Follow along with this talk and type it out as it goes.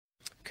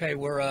Okay,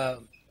 we're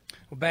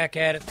back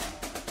at it.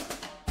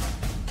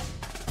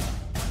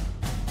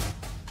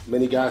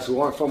 Many guys who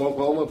aren't from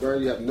Oklahoma, Barry,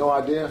 you have no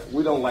idea.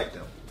 We don't like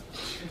them.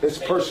 It's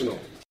personal.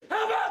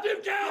 How about them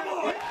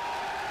Cowboys?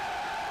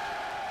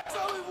 It's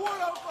only one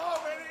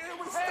Oklahoma, and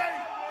here we stay.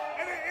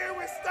 And here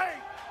we stay.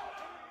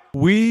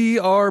 We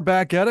are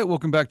back at it.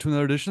 Welcome back to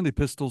another edition of the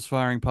Pistols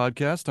Firing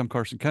Podcast. I'm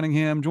Carson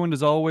Cunningham, joined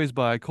as always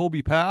by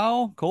Colby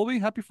Powell. Colby,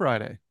 happy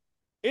Friday.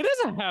 It is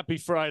a happy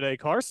Friday,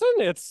 Carson.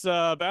 It's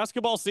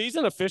basketball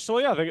season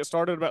officially. I think it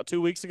started about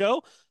 2 weeks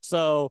ago.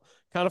 So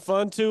kind of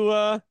fun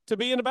to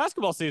be in the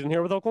basketball season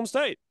here with Oklahoma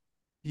State.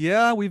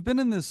 Yeah, we've been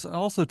in this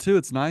also too.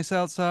 It's nice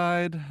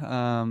outside.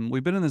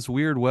 We've been in this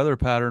weird weather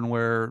pattern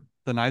where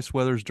the nice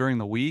weather's during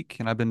the week,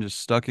 and I've been just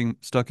stuck in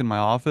my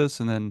office,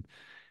 and then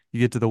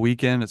you get to the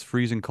weekend, it's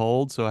freezing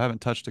cold. So I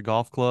haven't touched a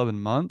golf club in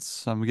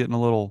months. I'm getting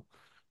a little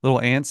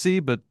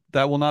antsy, but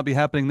that will not be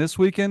happening this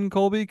weekend,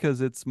 Colby, because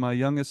it's my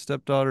youngest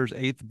stepdaughter's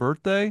 8th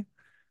birthday.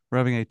 We're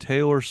having a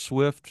Taylor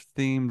Swift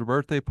themed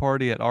birthday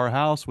party at our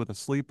house with a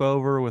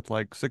sleepover with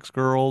like 6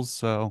 girls.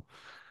 So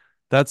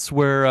that's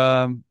where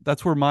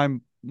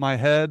my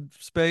head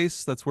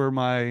space, that's where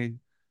my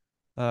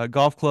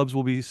golf clubs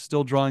will be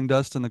still drawing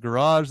dust in the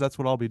garage. That's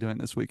what I'll be doing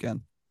this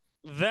weekend.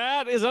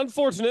 That is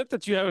unfortunate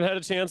that you haven't had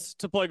a chance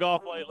to play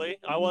golf lately.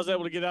 I was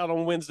able to get out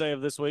on Wednesday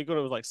of this week when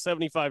it was like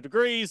 75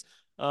 degrees.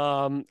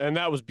 And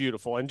that was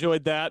beautiful. I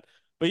enjoyed that.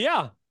 But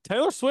yeah,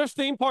 Taylor Swift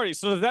theme party.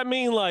 So does that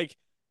mean like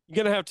you're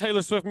going to have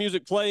Taylor Swift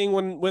music playing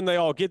when they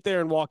all get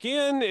there and walk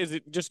in? Is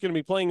it just going to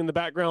be playing in the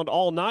background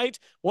all night?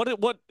 What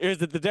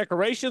is it, the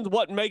decorations?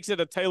 What makes it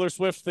a Taylor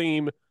Swift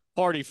theme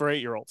party for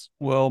 8-year-olds?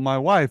 Well, my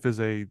wife is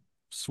a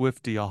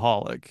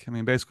Swiftie-aholic. I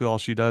mean, basically all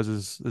she does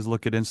is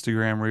look at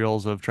Instagram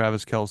reels of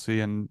Travis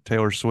Kelce and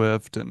Taylor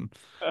Swift. And,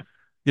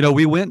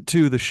 we went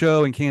to the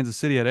show in Kansas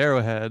City at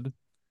Arrowhead.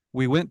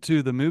 We went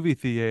to the movie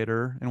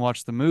theater and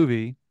watched the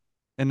movie.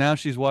 And now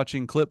she's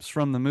watching clips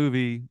from the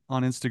movie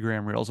on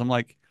Instagram reels. I'm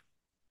like,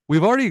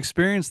 we've already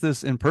experienced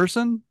this in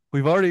person.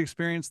 We've already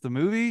experienced the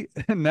movie.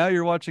 And now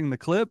you're watching the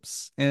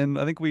clips. And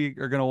I think we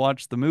are going to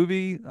watch the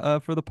movie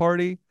for the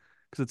party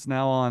because it's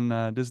now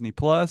on Disney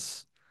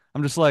Plus.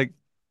 I'm just like,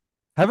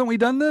 haven't we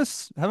done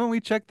this? Haven't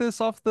we checked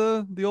this off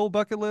the old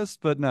bucket list?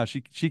 But no,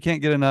 she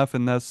can't get enough,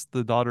 and thus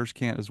the daughters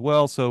can't as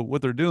well. So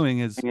what they're doing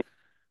is,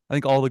 I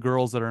think all the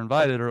girls that are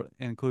invited,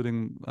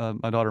 including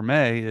my daughter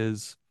May,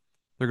 is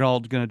they're all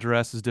going to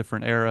dress as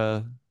different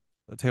era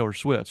Taylor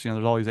Swifts.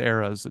 There's all these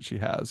eras that she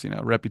has.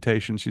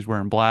 Reputation, she's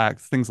wearing black,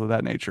 things of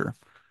that nature.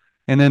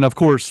 And then of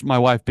course my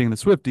wife, being the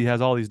Swiftie,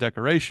 has all these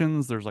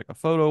decorations. There's like a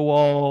photo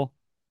wall.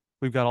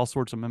 We've got all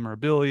sorts of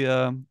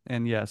memorabilia,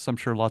 and yes, I'm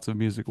sure lots of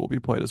music will be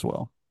played as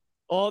well.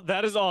 Oh,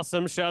 that is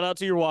awesome. Shout out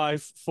to your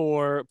wife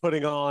for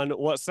putting on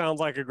what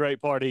sounds like a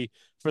great party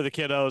for the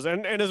kiddos.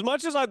 And as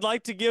much as I'd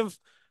like to give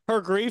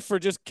her grief for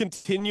just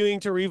continuing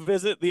to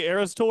revisit the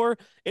Eras Tour,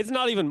 it's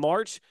not even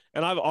March,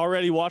 and I've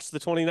already watched the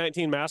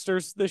 2019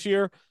 Masters this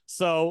year.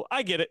 So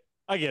I get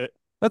it.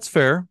 That's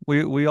fair.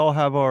 We all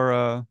have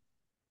our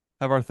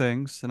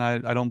things, and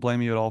I don't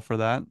blame you at all for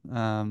that.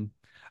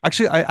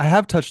 Actually, I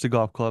have touched a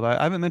golf club.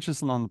 I haven't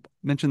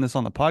mentioned this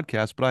on the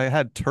podcast, but I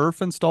had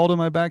turf installed in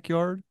my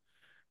backyard.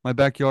 My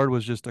backyard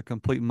was just a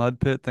complete mud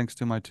pit thanks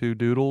to my 2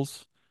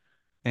 doodles.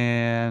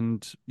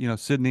 And,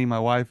 Sydney, my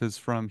wife, is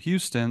from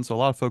Houston. So a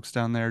lot of folks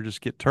down there just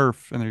get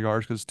turf in their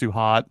yards because it's too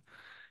hot.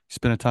 You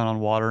spend a ton on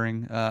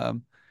watering.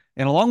 And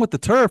along with the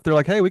turf, they're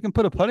like, hey, we can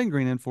put a putting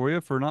green in for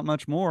you for not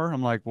much more.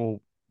 I'm like,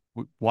 well,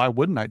 why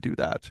wouldn't I do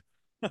that?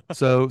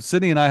 So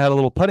Sydney and I had a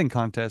little putting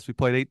contest. We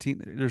played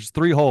 18. There's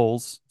 3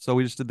 holes. So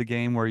we just did the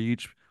game where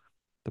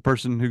the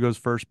person who goes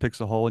first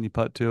picks a hole and you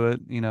putt to it.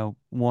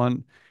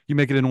 One, you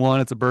make it in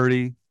 1, it's a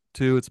birdie.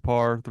 2, it's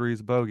par. 3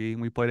 is a bogey.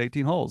 And we played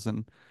 18 holes.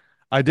 And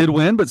I did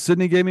win, but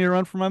Sydney gave me a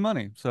run for my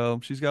money. So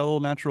she's got a little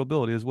natural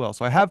ability as well.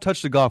 So I have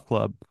touched a golf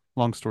club,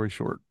 long story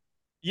short.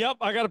 Yep,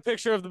 I got a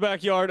picture of the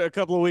backyard a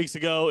couple of weeks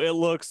ago. It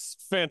looks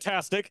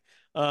fantastic.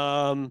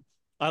 I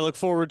look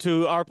forward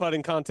to our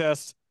putting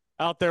contest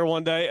out there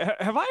one day.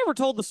 Have I ever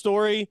told the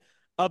story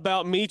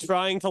about me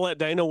trying to let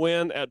Dana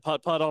win at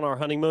putt-putt on our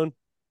honeymoon?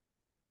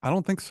 I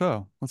don't think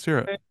so. Let's hear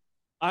it.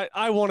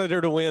 I wanted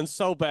her to win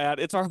so bad.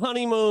 It's our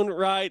honeymoon,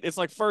 right? It's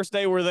like first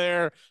day we're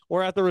there.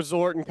 We're at the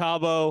resort in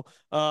Cabo.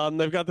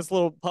 They've got this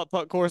little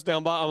putt-putt course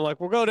down by. I'm like,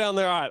 we'll go down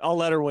there. All right, I'll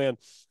let her win.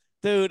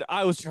 Dude,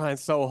 I was trying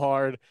so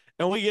hard.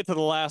 And we get to the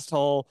last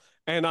hole.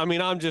 And I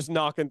mean, I'm just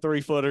knocking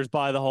 3-footers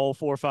by the hole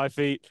 4 or 5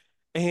 feet.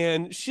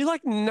 And she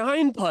like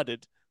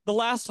 9-putted the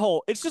last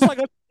hole. It's just like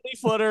a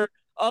 20-footer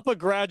up a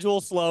gradual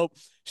slope.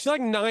 She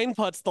like 9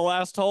 putts the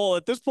last hole.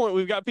 At this point,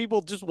 we've got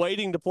people just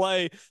waiting to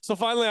play. So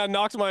finally, I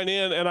knocked mine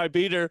in and I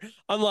beat her.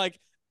 I'm like,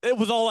 it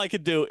was all I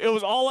could do. It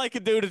was all I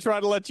could do to try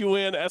to let you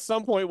win. At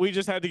some point, we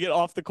just had to get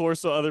off the course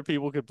so other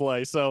people could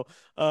play. So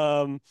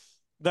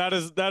that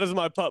is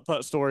my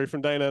putt story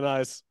from Dana and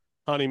I's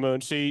honeymoon.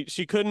 She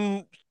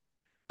couldn't.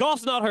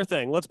 Golf's not her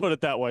thing. Let's put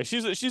it that way.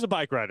 She's a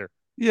bike rider.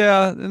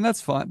 Yeah, and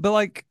that's fine. But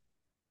like,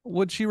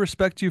 would she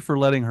respect you for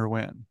letting her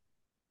win?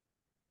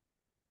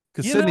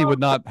 Because Sydney would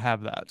not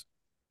have that.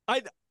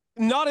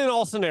 Not in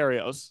all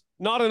scenarios.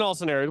 Not in all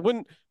scenarios.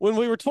 When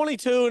we were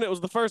 22 and it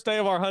was the first day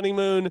of our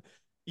honeymoon,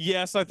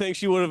 yes, I think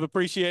she would have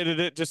appreciated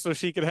it just so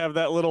she could have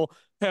that little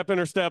pep in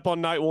her step on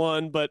night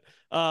one. But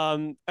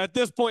at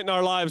this point in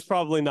our lives,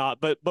 probably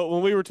not. But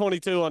when we were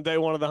 22 on day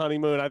one of the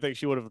honeymoon, I think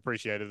she would have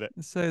appreciated it.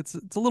 Say it's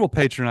a little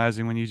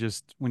patronizing when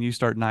you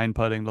start nine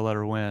putting to let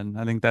her win.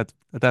 I think that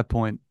at that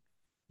point,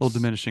 little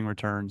diminishing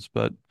returns.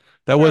 But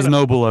that Fair was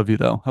enough. noble of you,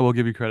 though. I will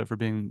give you credit for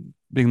being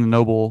the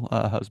noble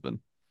husband.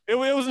 It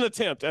was an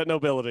attempt at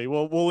nobility.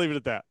 We'll leave it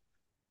at that.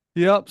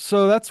 Yep.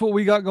 So that's what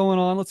we got going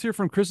on. Let's hear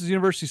from Chris's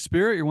University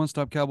Spirit, your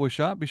one-stop cowboy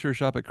shop. Be sure to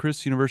shop at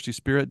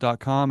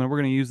chrisuniversityspirit.com. And we're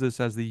going to use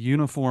this as the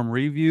uniform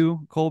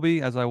review,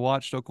 Colby, as I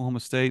watched Oklahoma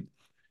State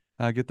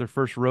get their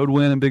first road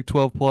win in Big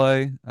 12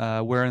 play,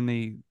 wearing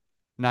the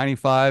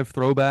 95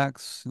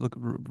 throwbacks.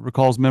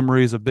 Recalls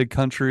memories of Big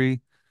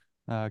Country,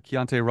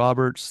 Keontae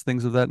Roberts,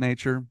 things of that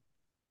nature.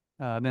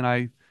 Then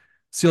I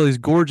see all these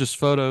gorgeous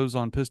photos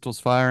on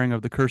Pistols Firing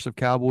of the Cursive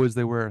Cowboys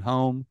they wear at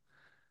home.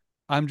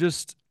 I'm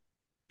just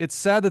it's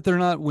sad that they're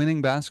not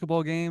winning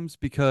basketball games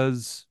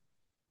because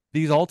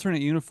these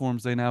alternate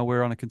uniforms they now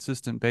wear on a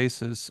consistent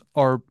basis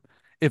are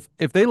if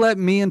they let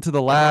me into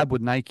the lab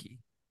with Nike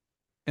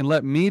and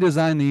let me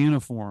design the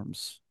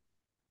uniforms,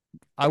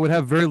 I would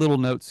have very little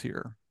notes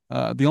here.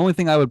 The only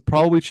thing I would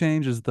probably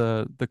change is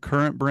the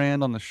current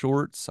brand on the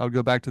shorts. I would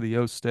go back to the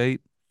O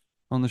State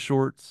on the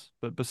shorts.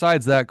 But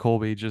besides that,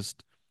 Colby,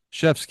 just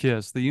chef's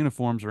kiss. The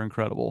uniforms are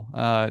incredible.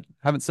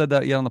 Haven't said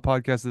that yet on the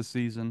podcast this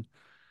season,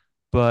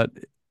 but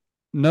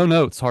no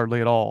notes hardly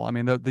at all. I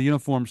mean, the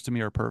uniforms to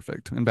me are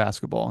perfect in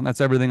basketball, and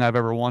that's everything I've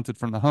ever wanted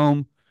from the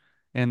home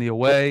and the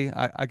away.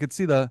 I could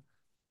see the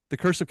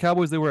cursive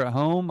Cowboys they were at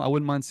home. I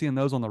wouldn't mind seeing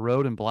those on the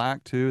road in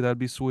black too. That'd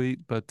be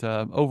sweet. But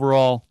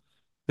overall,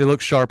 they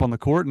look sharp on the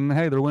court, and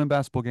hey, they're winning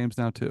basketball games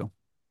now too.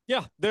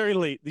 Yeah, they're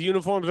elite. The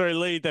uniforms are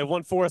elite. They've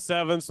won 4 of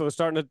 7, so they're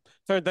starting to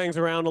turn things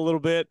around a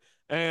little bit.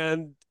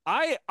 And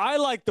I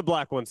like the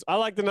black ones. I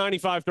like the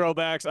 95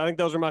 throwbacks. I think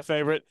those are my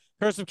favorite.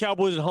 Cursive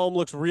Cowboys at home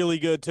looks really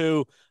good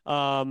too.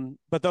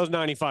 But those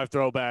 95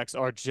 throwbacks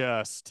are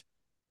just,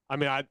 I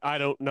mean, I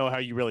don't know how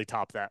you really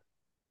top that.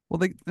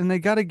 Well, they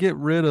got to get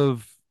rid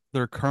of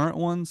their current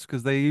ones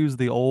because they use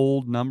the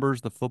old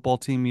numbers the football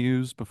team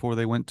used before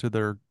they went to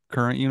their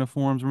current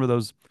uniforms. Remember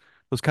those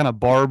kind of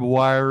barbed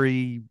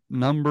wirey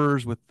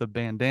numbers with the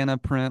bandana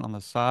print on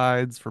the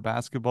sides for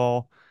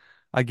basketball.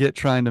 I get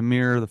trying to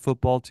mirror the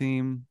football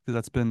team because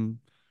that's been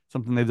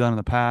something they've done in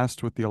the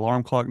past with the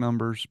alarm clock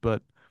numbers,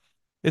 but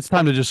it's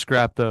time to just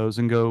scrap those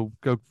and go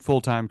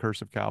full-time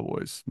cursive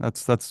Cowboys.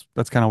 That's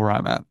kind of where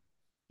I'm at.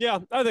 Yeah,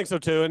 I think so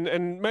too.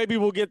 And maybe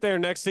we'll get there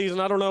next season.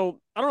 I don't know.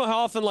 I don't know how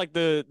often like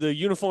the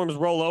uniforms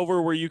roll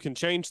over where you can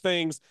change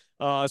things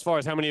as far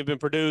as how many have been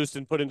produced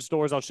and put in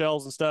stores on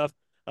shelves and stuff.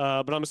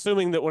 But I'm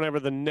assuming that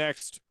whenever the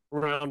next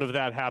round of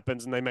that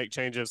happens and they make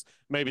changes,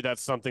 maybe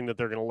that's something that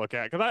they're going to look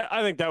at because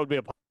I think that would be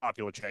a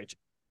popular change.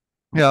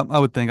 Yeah, I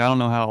would think. I don't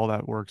know how all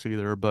that works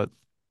either, but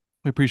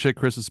we appreciate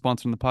Chris's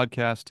sponsoring the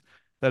podcast.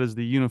 That is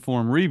the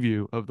uniform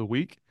review of the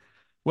week.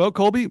 Well,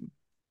 Colby,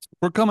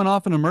 we're coming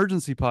off an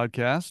emergency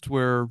podcast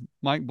where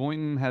Mike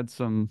Boynton had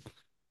some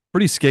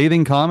pretty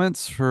scathing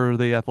comments for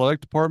the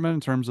athletic department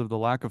in terms of the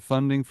lack of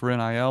funding for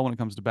NIL when it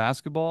comes to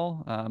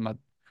basketball.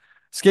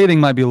 Scathing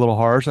might be a little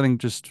harsh. I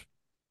think just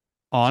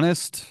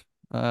honest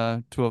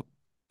to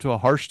a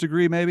harsh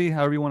degree, maybe,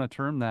 however you want to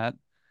term that.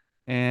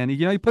 And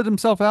he put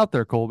himself out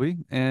there, Colby.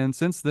 And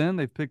since then,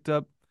 they've picked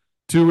up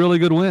two really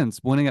good wins,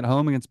 winning at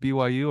home against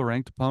BYU, a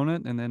ranked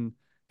opponent, and then,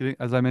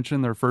 as I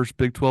mentioned, their first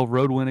Big 12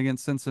 road win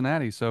against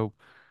Cincinnati. So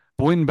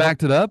Boynton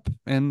backed it up,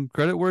 and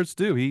credit where it's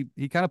due.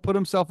 He kind of put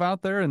himself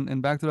out there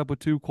and backed it up with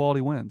two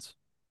quality wins.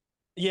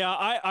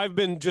 Yeah, I've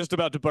been just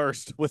about to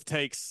burst with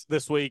takes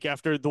this week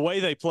after the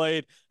way they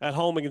played at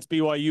home against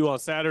BYU on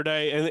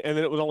Saturday, and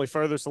then it was only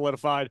further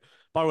solidified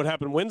by what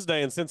happened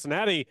Wednesday in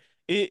Cincinnati,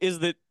 is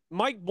that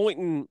Mike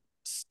Boynton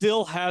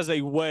still has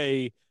a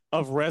way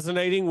of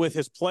resonating with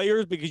his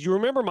players because you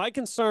remember my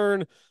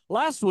concern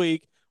last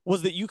week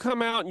was that you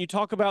come out and you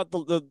talk about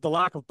the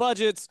lack of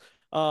budgets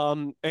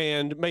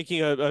and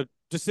making a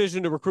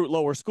decision to recruit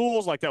lower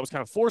schools like that was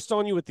kind of forced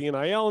on you with the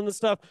NIL and this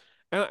stuff.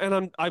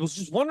 And I was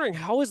just wondering,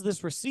 how is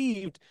this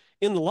received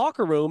in the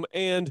locker room?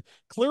 And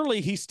clearly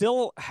he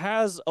still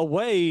has a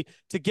way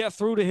to get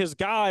through to his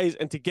guys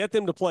and to get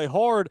them to play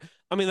hard.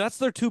 I mean, that's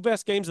their two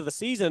best games of the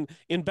season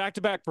in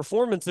back-to-back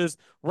performances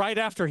right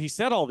after he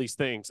said all these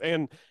things.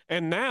 And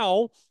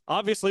now,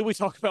 obviously, we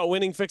talk about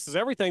winning fixes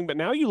everything, but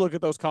now you look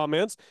at those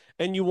comments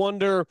and you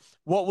wonder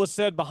what was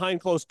said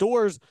behind closed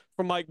doors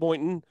from Mike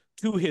Boynton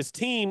to his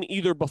team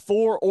either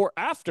before or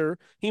after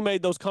he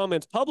made those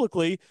comments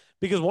publicly,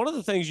 because one of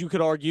the things you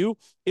could argue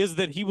is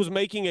that he was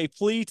making a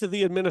plea to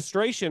the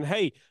administration.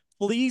 Hey,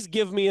 please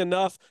give me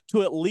enough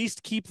to at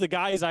least keep the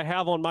guys I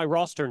have on my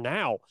roster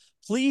now.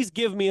 Please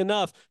give me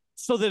enough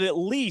so that at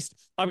least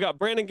I've got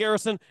Brandon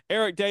Garrison,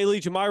 Eric Daly,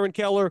 Jamiron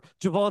Keller,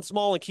 Javon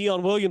Small, and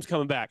Keon Williams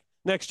coming back.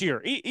 next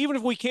year. Even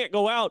if we can't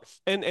go out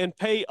and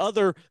pay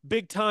other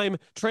big time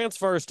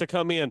transfers to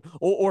come in,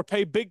 or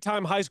pay big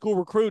time high school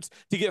recruits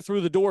to get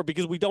through the door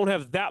because we don't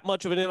have that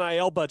much of an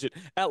NIL budget,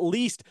 at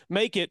least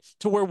make it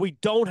to where we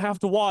don't have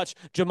to watch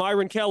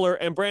Jamiron Keller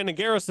and Brandon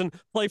Garrison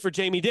play for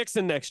Jamie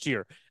Dixon next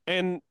year.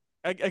 And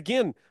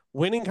again,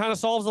 winning kind of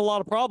solves a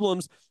lot of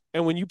problems.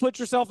 And when you put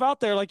yourself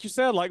out there, like you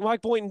said, like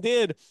Mike Boynton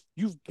did,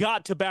 you've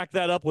got to back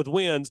that up with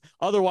wins.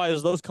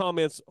 Otherwise, those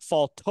comments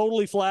fall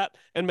totally flat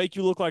and make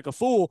you look like a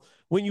fool.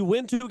 When you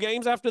win 2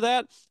 games after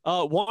that,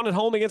 one at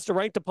home against a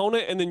ranked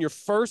opponent, and then your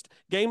first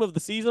game of the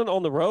season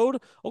on the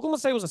road, Oklahoma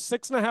State was a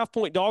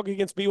 6.5-point dog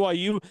against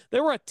BYU. They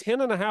were a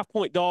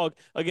 10.5-point dog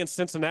against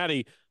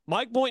Cincinnati.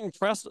 Mike Boynton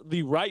pressed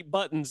the right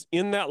buttons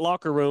in that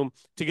locker room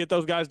to get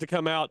those guys to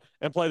come out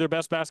and play their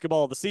best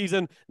basketball of the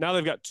season. Now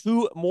they've got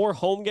 2 more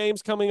home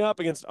games coming up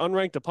against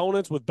unranked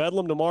opponents with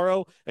Bedlam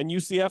tomorrow and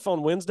UCF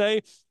on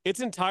Wednesday.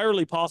 It's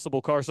entirely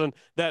possible, Carson,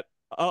 that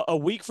a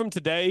week from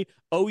today,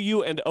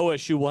 OU and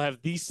OSU will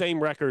have the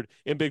same record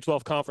in Big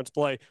 12 conference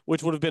play,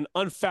 which would have been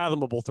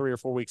unfathomable 3 or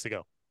 4 weeks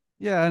ago.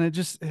 Yeah, and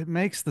it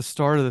makes the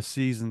start of the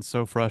season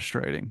so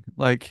frustrating.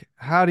 Like,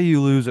 how do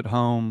you lose at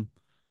home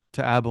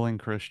to Abilene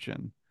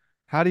Christian?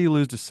 How do you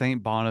lose to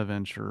St.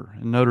 Bonaventure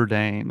and Notre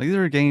Dame? These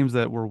are games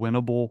that were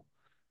winnable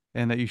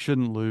and that you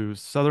shouldn't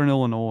lose. Southern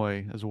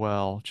Illinois as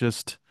well.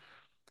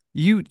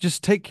 You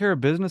just take care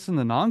of business in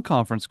the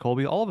non-conference,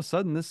 Colby. All of a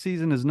sudden, this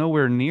season is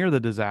nowhere near the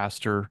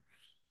disaster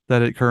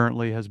that it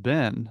currently has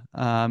been.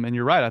 And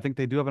you're right. I think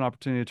they do have an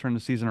opportunity to turn the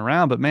season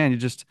around. But man,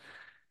 and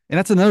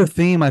that's another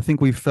theme I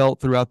think we've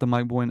felt throughout the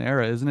Mike Boynton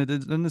era, isn't it?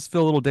 Doesn't this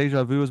feel a little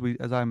deja vu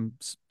as I'm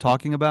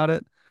talking about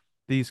it?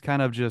 These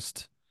kind of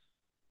just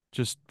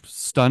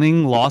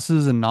stunning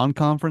losses in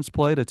non-conference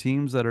play to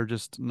teams that are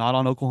just not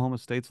on Oklahoma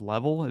State's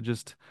level.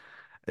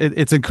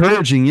 It's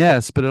encouraging,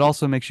 yes, but it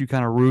also makes you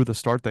kind of rue the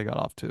start they got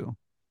off to.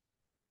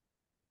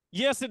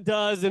 Yes, it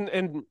does.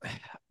 And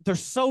they're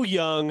so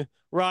young,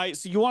 right?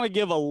 So you want to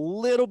give a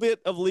little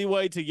bit of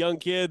leeway to young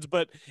kids,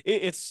 but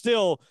it's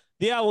still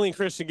the Abilene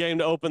Christian game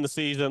to open the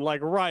season,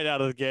 like right out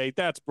of the gate.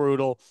 That's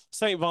brutal.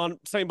 St.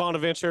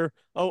 Bonaventure,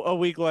 a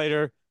week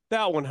later,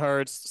 that one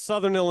hurts.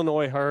 Southern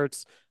Illinois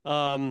hurts.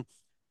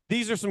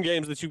 These are some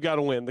games that you've got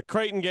to win. The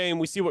Creighton game,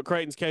 we see what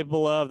Creighton's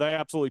capable of. They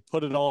absolutely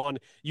put it on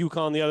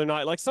UConn the other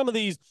night. Like, some of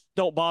these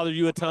don't bother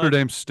you a ton. Notre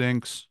Dame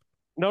stinks.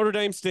 Notre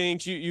Dame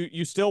stinks.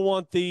 You still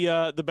want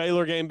the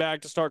Baylor game back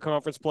to start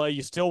conference play.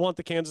 You still want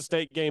the Kansas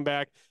State game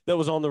back that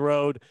was on the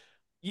road.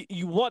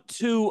 You want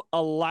to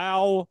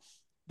allow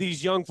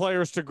these young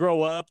players to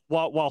grow up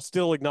while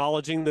still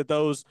acknowledging that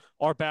those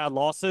are bad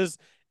losses.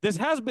 This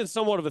has been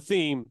somewhat of a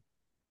theme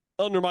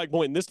under Mike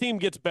Boynton. This team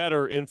gets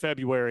better in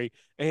February,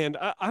 and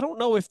I don't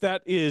know if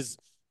that is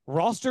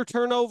roster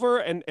turnover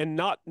and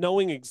not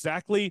knowing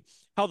exactly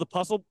how the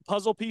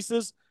puzzle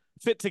pieces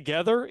fit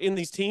together in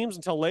these teams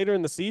until later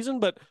in the season.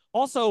 But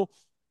also,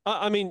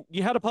 I mean,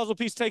 you had a puzzle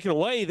piece taken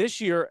away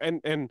this year,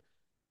 and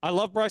I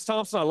love Bryce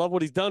Thompson. I love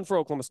what he's done for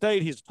Oklahoma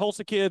State. He's a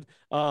Tulsa kid,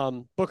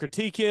 Booker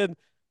T kid.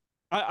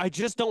 I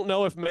just don't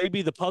know if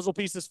maybe the puzzle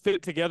pieces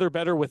fit together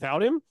better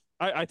without him.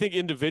 I think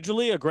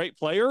individually a great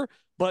player,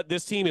 but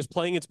this team is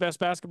playing its best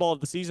basketball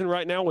of the season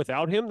right now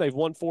without him. They've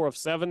won 4 of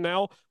 7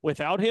 now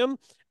without him,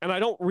 and I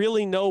don't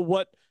really know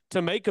what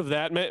to make of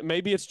that.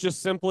 Maybe it's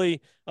just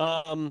simply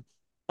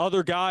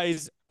other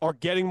guys are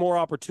getting more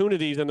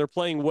opportunities and they're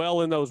playing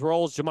well in those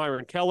roles.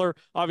 Jamiron Keller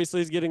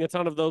obviously is getting a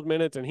ton of those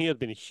minutes, and he has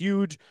been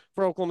huge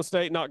for Oklahoma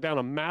State, knocked down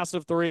a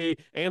massive 3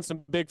 and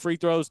some big free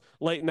throws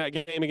late in that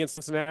game against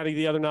Cincinnati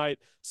the other night.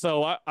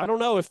 So I don't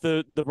know if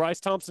the Bryce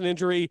Thompson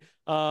injury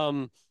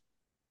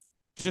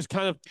just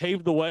kind of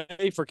paved the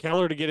way for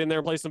Keller to get in there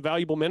and play some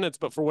valuable minutes.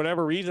 But for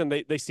whatever reason,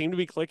 they seem to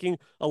be clicking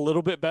a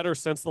little bit better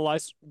since the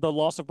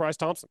loss of Bryce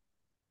Thompson.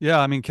 Yeah,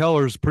 I mean,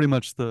 Keller's pretty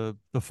much the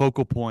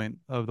focal point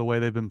of the way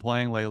they've been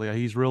playing lately.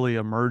 He's really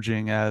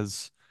emerging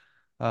as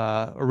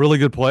a really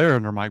good player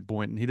under Mike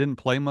Boynton. He didn't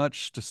play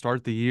much to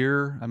start the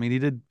year. I mean, he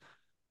did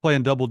play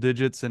in double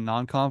digits in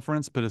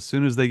non-conference, but as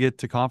soon as they get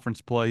to conference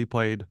play, he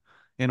played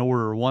in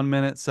order: 1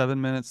 minute,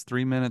 7 minutes,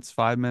 3 minutes,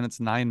 5 minutes,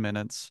 9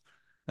 minutes,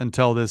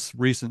 until this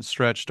recent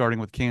stretch starting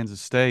with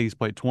Kansas State. He's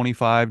played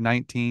 25,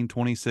 19,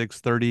 26,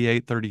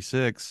 38,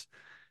 36,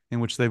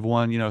 in which they've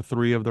won,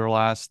 3 of their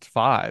last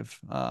 5.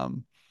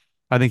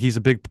 I think he's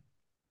a big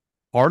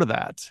part of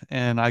that.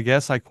 And I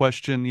guess I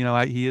question,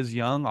 he is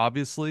young,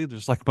 obviously,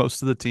 just like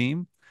most of the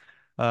team.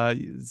 Now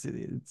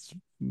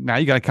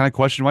you got to kind of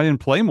question why he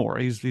didn't play more.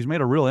 He's made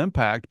a real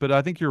impact, but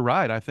I think you're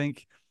right. I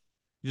think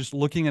just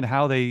looking at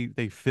how they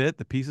fit,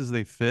 the pieces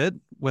they fit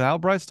without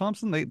Bryce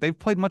Thompson, they've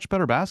played much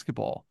better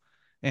basketball.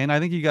 And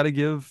I think you got to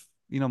give,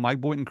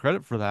 Mike Boynton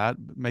credit for that,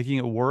 making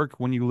it work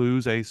when you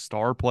lose a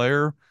star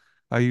player.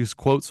 I use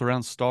quotes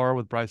around star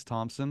with Bryce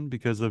Thompson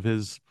because of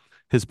his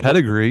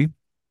pedigree.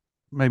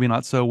 Maybe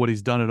not so what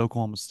he's done at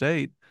Oklahoma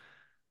State,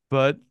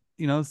 but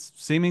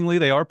seemingly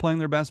they are playing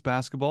their best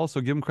basketball.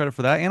 So give him credit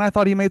for that. And I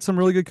thought he made some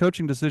really good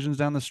coaching decisions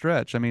down the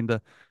stretch. I mean,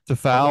 to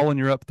foul when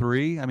you're up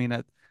 3. I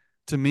mean,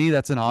 to me,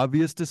 that's an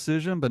obvious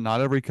decision, but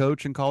not every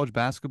coach in college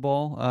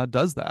basketball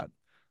does that.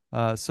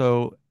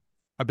 So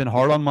I've been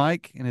hard on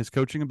Mike and his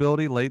coaching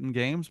ability late in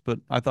games, but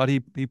I thought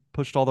he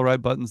pushed all the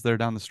right buttons there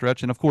down the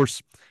stretch. And of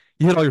course,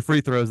 you hit all your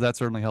free throws. That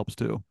certainly helps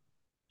too.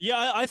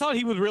 Yeah, I thought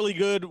he was really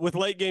good with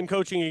late game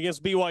coaching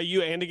against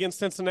BYU and against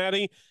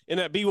Cincinnati. In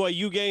that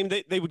BYU game,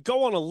 they would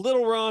go on a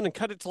little run and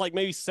cut it to like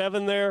maybe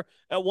 7 there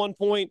at one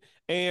point.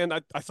 And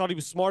I thought he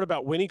was smart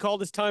about when he called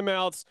his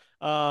timeouts,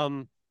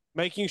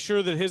 making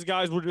sure that his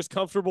guys were just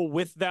comfortable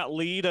with that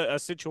lead, a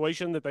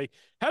situation that they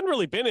hadn't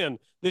really been in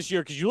this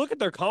year. Because you look at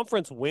their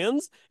conference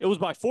wins, it was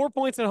by 4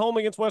 points at home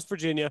against West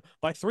Virginia,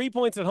 by 3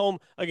 points at home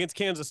against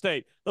Kansas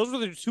State. Those were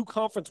the 2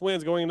 conference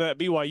wins going into that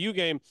BYU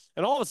game.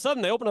 And all of a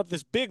sudden, they open up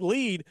this big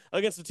lead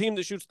against a team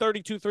that shoots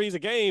 32 threes a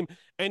game.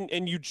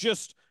 And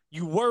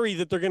you worry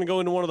that they're going to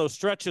go into one of those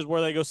stretches where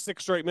they go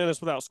 6 straight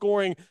minutes without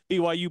scoring.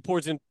 BYU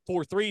pours in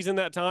 4 threes in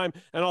that time,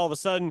 and all of a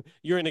sudden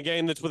you're in a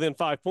game that's within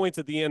 5 points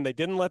at the end. They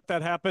didn't let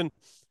that happen.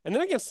 And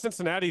then against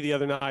Cincinnati the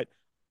other night,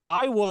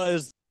 I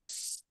was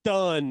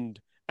stunned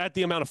at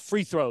the amount of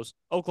free throws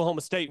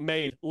Oklahoma State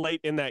made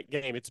late in that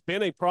game. It's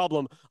been a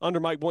problem under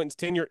Mike Boynton's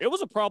tenure. It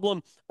was a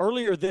problem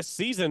earlier this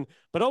season,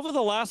 but over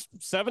the last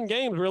 7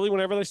 games, really,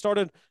 whenever they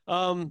started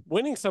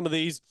winning some of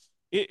these,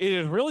 it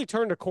has really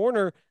turned a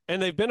corner,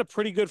 and they've been a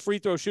pretty good free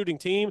throw shooting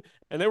team,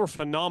 and they were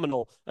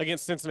phenomenal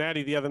against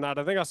Cincinnati the other night.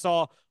 I think I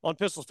saw on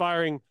Pistols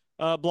Firing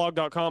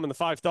blog.com and the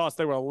 5 Thoughts,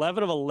 they were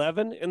 11 of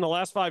 11 in the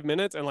last 5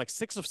 minutes and like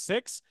 6 of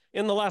 6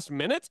 in the last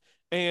minute.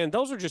 And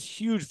those are just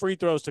huge free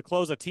throws to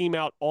close a team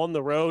out on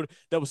the road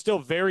that was still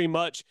very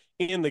much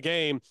in the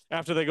game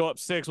after they go up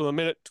 6 with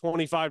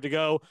 1:25 to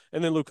go.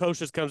 And then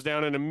Lukosius comes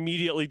down and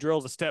immediately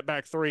drills a step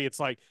back 3.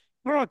 It's like,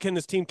 oh, can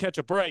this team catch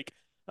a break?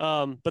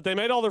 But they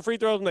made all their free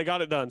throws and they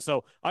got it done.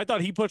 So I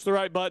thought he pushed the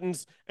right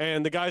buttons,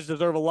 and the guys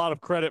deserve a lot of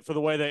credit for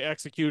the way they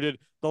executed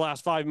the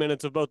last 5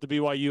 minutes of both the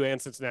BYU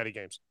and Cincinnati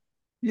games.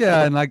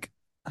 Yeah, and like,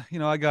 I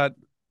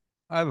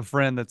have a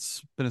friend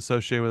that's been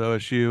associated with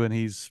OSU, and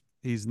he's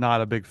not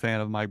a big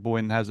fan of Mike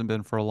Boynton, hasn't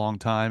been for a long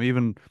time.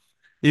 Even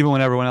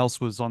when everyone else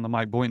was on the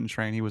Mike Boynton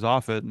train, he was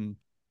off it. And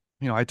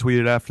I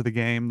tweeted after the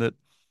game that,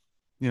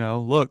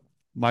 look,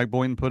 Mike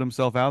Boynton put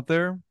himself out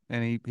there,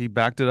 and he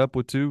backed it up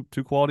with two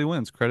quality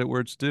wins. Credit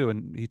where it's due,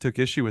 and he took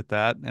issue with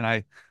that. And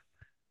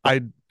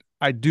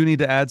I do need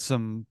to add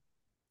some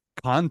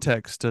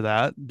context to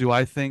that. Do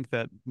I think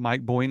that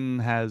Mike Boynton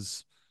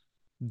has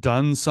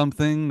done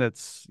something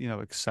that's,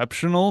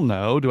 exceptional?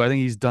 No. Do I think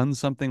he's done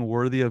something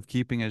worthy of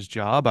keeping his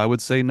job? I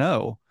would say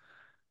no.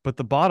 But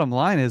the bottom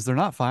line is they're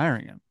not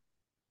firing him.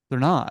 They're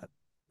not.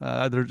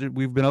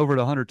 We've been over it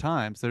 100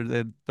 times. They're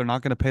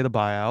not going to pay the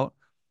buyout.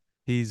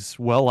 He's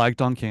well liked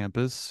on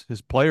campus.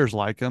 His players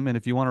like him, and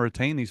if you want to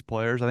retain these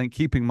players, I think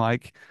keeping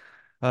Mike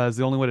is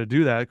the only way to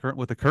do that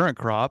with the current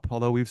crop.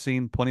 Although we've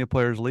seen plenty of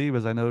players leave,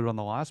 as I noted on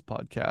the last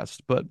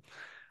podcast. But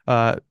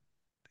uh,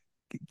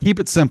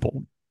 keep it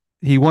simple.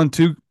 He won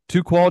two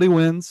quality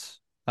wins.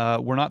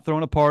 We're not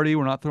throwing a party.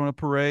 We're not throwing a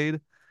parade.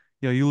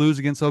 You lose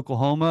against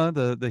Oklahoma,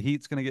 the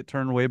heat's going to get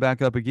turned way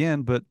back up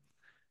again. But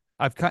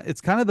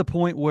it's kind of the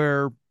point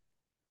where,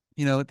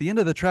 at the end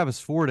of the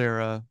Travis Ford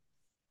era,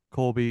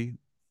 Colby,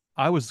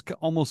 I was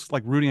almost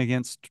like rooting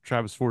against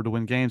Travis Ford to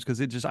win games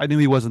because I knew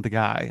he wasn't the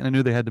guy, and I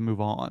knew they had to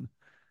move on.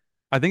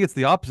 I think it's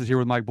the opposite here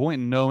with Mike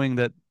Boynton, knowing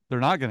that they're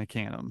not going to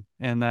can him,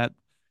 and that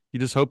you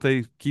just hope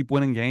they keep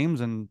winning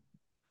games and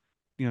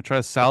try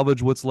to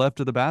salvage what's left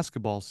of the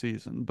basketball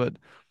season. But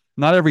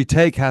not every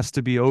take has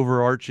to be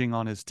overarching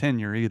on his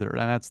tenure either, and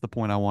that's the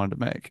point I wanted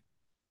to make.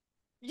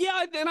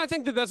 Yeah, and I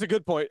think that that's a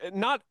good point.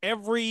 Not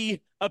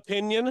every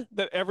opinion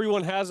that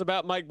everyone has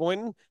about Mike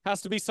Boynton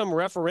has to be some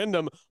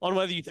referendum on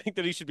whether you think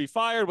that he should be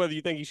fired, whether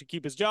you think he should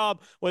keep his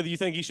job, whether you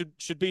think he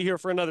should be here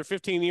for another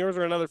 15 years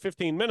or another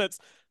 15 minutes.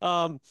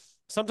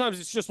 Sometimes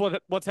it's just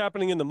what's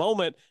happening in the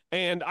moment,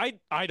 and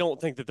I don't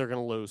think that they're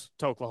going to lose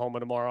to Oklahoma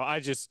tomorrow.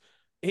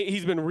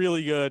 He's been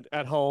really good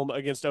at home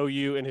against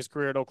OU in his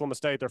career at Oklahoma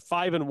State. They're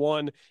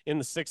 5-1 in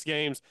the 6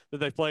 games that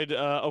they've played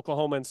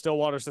Oklahoma and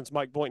Stillwater since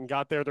Mike Boynton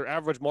got there. Their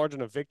average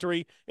margin of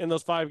victory in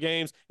those 5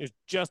 games is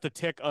just a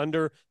tick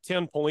under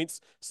 10 points.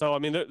 So, I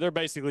mean, they're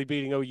basically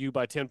beating OU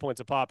by 10 points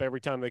a pop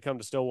every time they come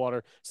to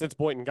Stillwater since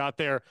Boynton got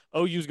there.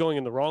 OU's going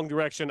in the wrong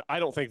direction. I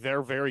don't think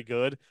they're very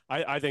good.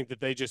 I think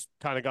that they just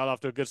kind of got off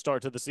to a good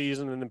start to the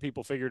season, and then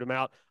people figured them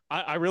out.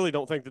 I really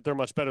don't think that they're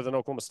much better than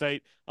Oklahoma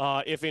State,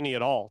 if any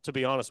at all, to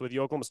be honest with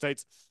you. Oklahoma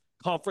State's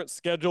conference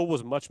schedule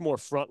was much more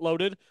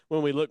front-loaded.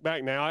 When we look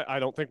back now, I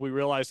don't think we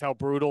realized how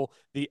brutal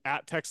the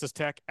at Texas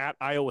Tech, at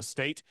Iowa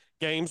State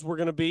games were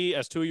going to be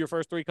as 2 of your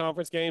first 3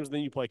 conference games. And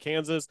then you play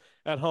Kansas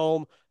at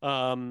home.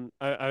 I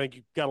think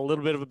you got a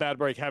little bit of a bad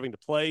break having to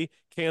play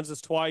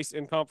Kansas twice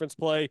in conference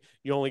play.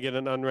 You only get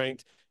an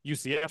unranked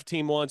UCF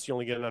team once. You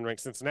only get an unranked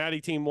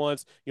Cincinnati team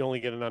once. You only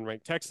get an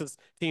unranked Texas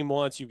team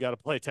once. You've got to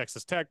play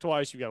Texas Tech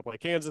twice. You've got to play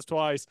Kansas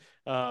twice,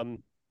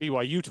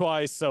 BYU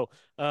twice. So,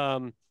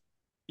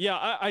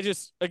 Yeah, I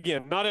just,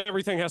 again, not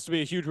everything has to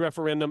be a huge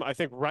referendum. I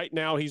think right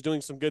now he's doing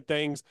some good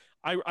things.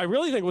 I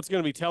really think what's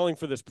going to be telling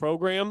for this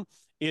program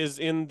is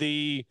in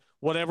the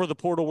whatever the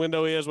portal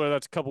window is, whether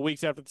that's a couple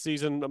weeks after the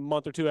season, a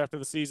month or two after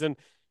the season.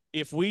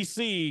 If we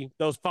see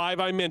those five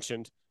I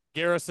mentioned,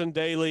 Garrison,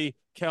 Daly,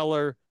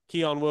 Keller,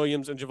 Keon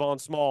Williams, and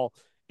Javon Small,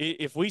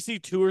 if we see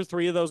two or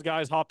three of those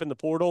guys hop in the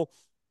portal,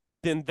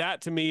 then that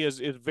to me is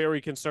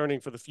very concerning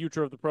for the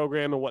future of the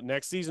program and what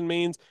next season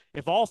means.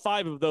 If all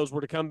five of those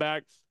were to come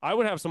back, I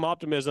would have some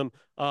optimism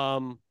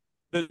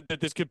that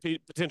this could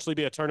potentially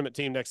be a tournament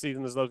team next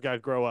season as those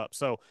guys grow up.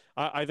 So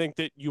I think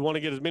that you want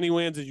to get as many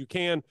wins as you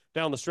can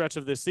down the stretch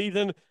of this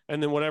season,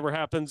 and then whatever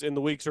happens in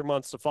the weeks or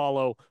months to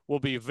follow will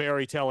be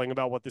very telling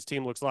about what this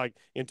team looks like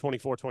in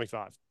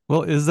 24-25.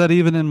 Well, is that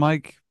even in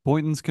Mike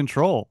Boynton's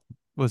control?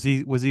 Was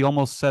he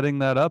almost setting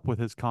that up with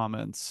his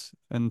comments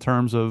in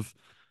terms of,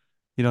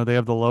 they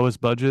have the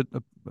lowest budget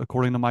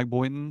according to Mike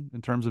Boynton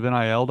in terms of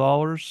NIL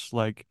dollars.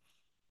 Like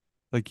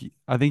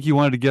I think you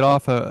wanted to get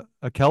off a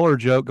Keller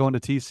joke going to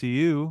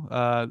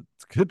TCU.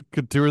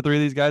 Could two or three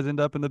of these guys end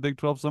up in the Big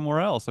 12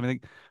 somewhere else? I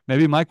mean,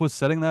 maybe Mike was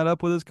setting that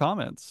up with his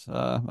comments.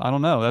 I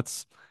don't know.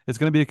 It's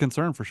going to be a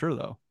concern for sure,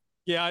 though.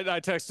 Yeah, I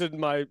texted,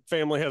 my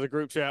family has a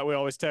group chat. We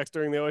always text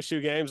during the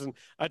OSU games. And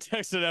I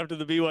texted after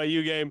the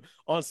BYU game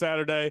on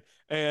Saturday.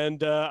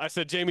 And I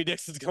said, Jamie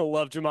Dixon's going to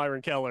love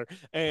Jamiron Keller.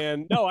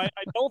 And no, I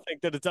don't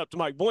think that it's up to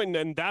Mike Boynton.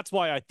 And that's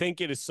why I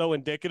think it is so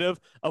indicative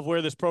of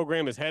where this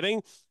program is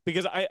heading,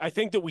 because I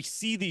think that we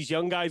see these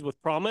young guys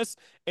with promise.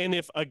 And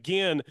if,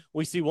 again,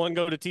 we see one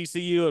go to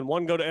TCU and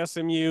one go to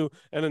SMU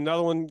and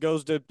another one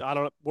goes to, I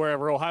don't know,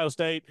 wherever, Ohio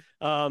State,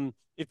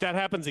 if that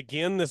happens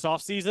again this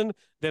offseason,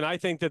 then I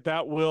think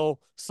that will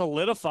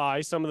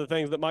solidify some of the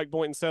things that Mike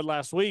Boynton said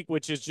last week,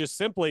 which is just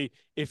simply,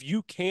 if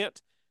you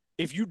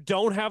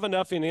don't have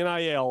enough in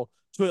NIL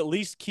to at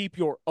least keep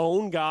your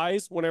own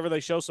guys whenever they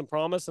show some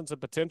promise and some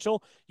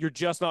potential, you're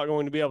just not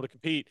going to be able to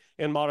compete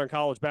in modern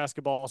college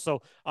basketball.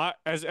 So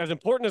as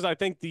important as I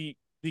think the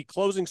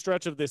closing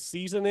stretch of this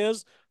season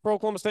is for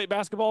Oklahoma State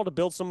basketball to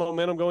build some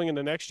momentum going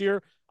into next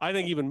year, I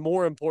think even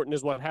more important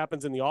is what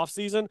happens in the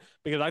offseason,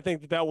 because I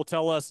think that will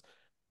tell us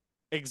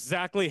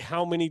exactly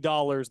how many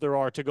dollars there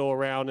are to go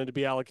around and to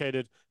be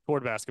allocated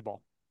toward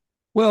basketball.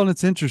 Well, and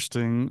it's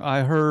interesting.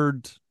 I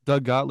heard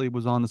Doug Gottlieb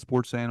was on the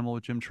Sports Animal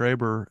with Jim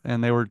Traber,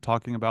 and they were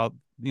talking about,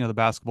 the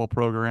basketball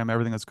program,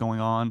 everything that's going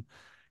on,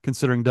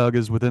 considering Doug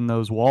is within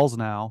those walls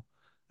now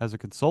as a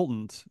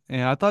consultant.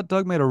 And I thought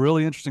Doug made a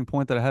really interesting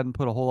point that I hadn't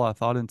put a whole lot of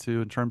thought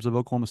into in terms of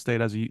Oklahoma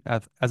State as an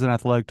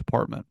athletic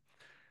department.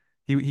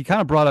 He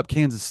kind of brought up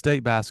Kansas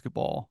State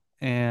basketball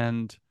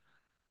and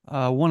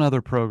one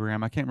other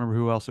program. I can't remember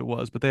who else it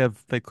was, but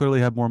they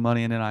clearly have more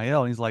money in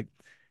NIL. And he's like,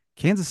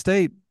 Kansas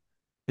State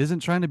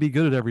isn't trying to be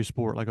good at every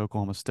sport like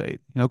Oklahoma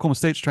State. Oklahoma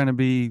State's trying to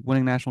be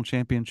winning national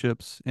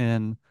championships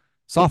in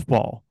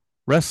softball,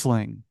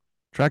 wrestling,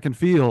 track and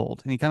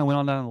field. And he kind of went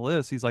on down the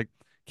list. He's like,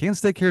 Kansas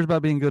State cares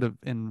about being good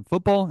in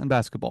football and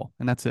basketball,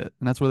 and that's it.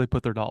 And that's where they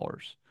put their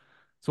dollars.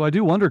 So I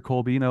do wonder,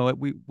 Colby,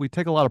 we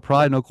take a lot of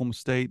pride in Oklahoma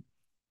State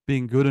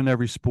being good in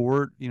every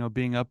sport,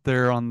 being up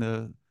there on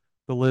the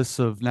lists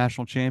of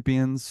national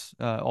champions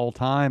all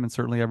time and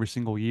certainly every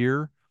single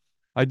year.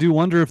 I do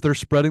wonder if they're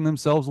spreading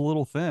themselves a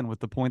little thin with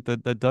the point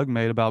that Doug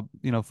made about,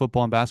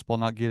 football and basketball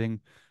not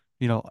getting,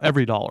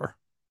 every dollar.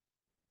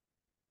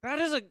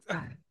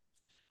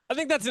 I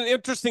think that's an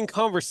interesting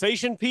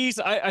conversation piece.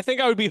 I think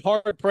I would be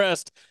hard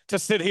pressed to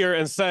sit here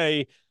and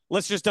say,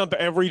 let's just dump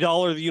every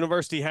dollar the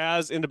university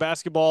has into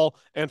basketball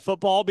and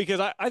football,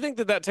 because I think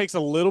that takes a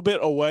little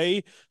bit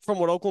away from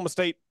what Oklahoma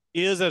State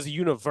is as a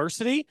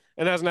university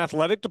and as an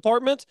athletic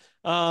department.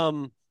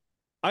 I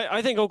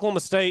think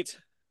Oklahoma State,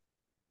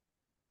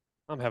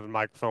 I'm having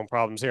microphone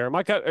problems here.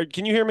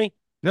 Can you hear me?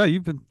 Yeah,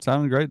 you've been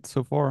sounding great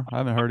so far. I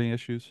haven't heard any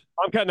issues.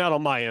 I'm cutting out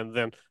on my end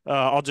then.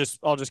 I'll just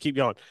keep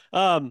going.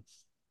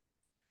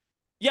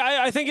 Yeah,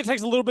 I think it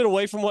takes a little bit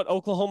away from what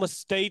Oklahoma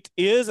State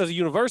is as a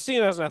university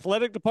and as an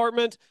athletic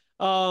department.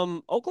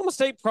 Oklahoma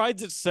State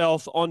prides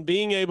itself on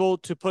being able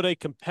to put a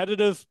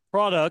competitive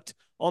product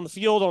on the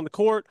field, on the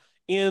court,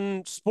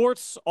 in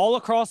sports all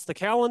across the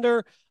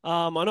calendar.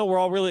 I know we're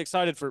all really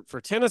excited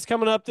for tennis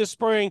coming up this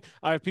spring.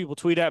 I have people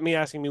tweet at me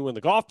asking me when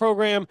the golf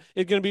program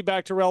is going to be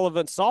back to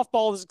relevance.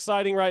 Softball is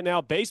exciting right now.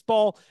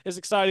 Baseball is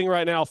exciting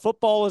right now.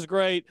 Football is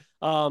great.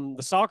 The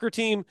soccer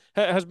team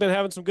has been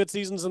having some good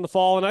seasons in the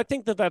fall. And I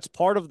think that's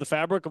part of the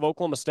fabric of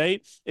Oklahoma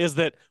State, is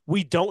that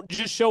we don't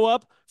just show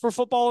up for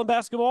football and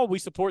basketball. We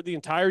support the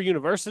entire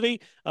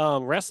university.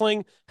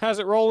 Wrestling has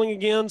it rolling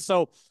again.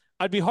 So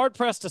I'd be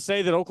hard-pressed to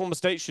say that Oklahoma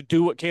State should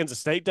do what Kansas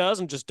State does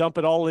and just dump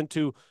it all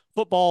into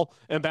football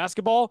and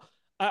basketball.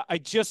 I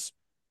just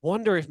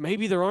wonder if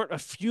maybe there aren't a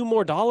few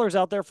more dollars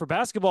out there for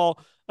basketball.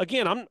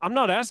 Again, I'm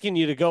not asking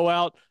you to go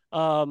out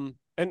and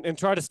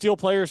try to steal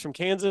players from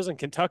Kansas and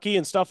Kentucky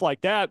and stuff like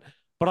that,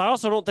 but I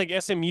also don't think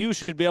SMU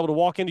should be able to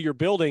walk into your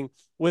building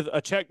with a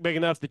check big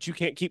enough that you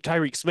can't keep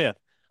Tyreek Smith.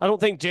 I don't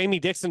think Jamie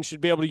Dixon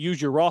should be able to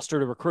use your roster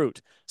to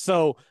recruit.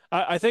 So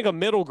I think a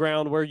middle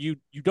ground where you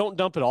don't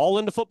dump it all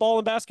into football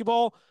and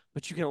basketball,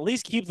 but you can at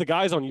least keep the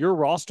guys on your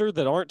roster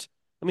that aren't.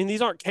 I mean,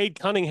 these aren't Cade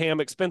Cunningham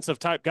expensive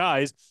type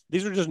guys.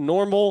 These are just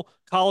normal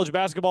college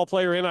basketball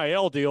player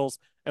NIL deals,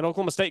 and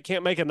Oklahoma State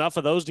can't make enough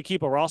of those to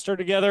keep a roster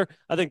together.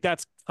 I think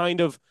that's kind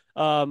of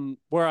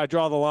where I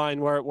draw the line,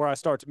 where I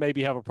start to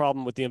maybe have a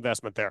problem with the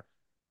investment there.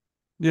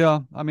 Yeah,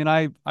 I mean,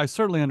 I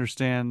certainly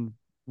understand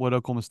what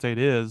Oklahoma State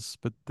is,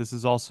 but this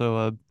is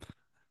also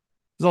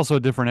a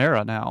different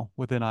era now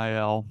with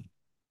NIL.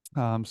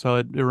 So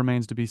it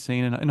remains to be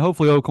seen, and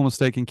hopefully Oklahoma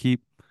State can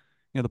keep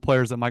the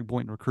players that Mike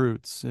Boynton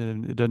recruits,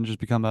 and it doesn't just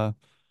become an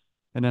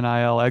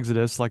NIL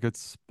exodus like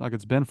it's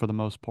been for the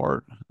most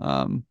part.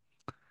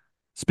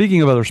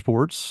 Speaking of other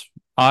sports,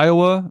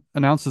 Iowa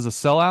announces a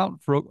sellout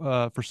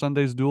for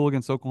Sunday's duel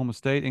against Oklahoma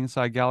State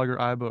inside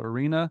Gallagher-Iba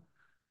Arena.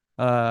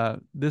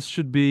 This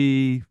should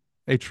be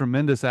a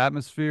tremendous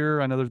atmosphere.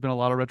 I know there's been a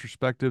lot of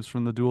retrospectives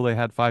from the duel they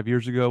had 5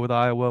 years ago with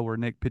Iowa, where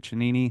Nick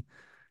Piccinini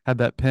had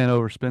that pin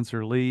over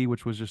Spencer Lee,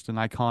 which was just an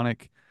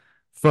iconic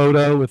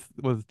photo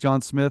with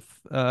John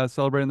Smith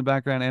celebrating in the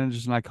background, and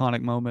just an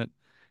iconic moment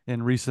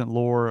in recent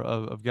lore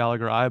of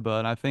Gallagher-Iba.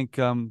 And I think,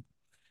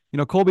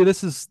 Colby,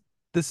 this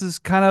is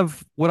kind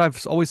of what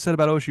I've always said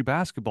about OSU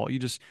basketball.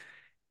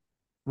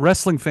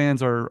 Wrestling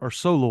fans are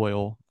so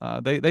loyal.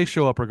 They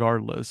show up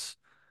regardless.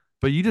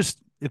 But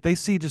if they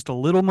see just a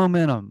little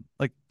momentum,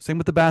 like same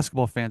with the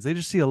basketball fans, they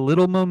just see a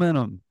little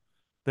momentum,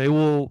 they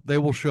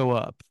will show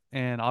up.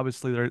 And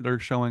obviously they're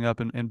showing up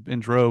in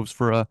droves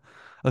for a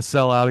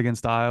sellout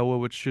against Iowa,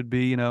 which should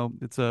be,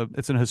 it's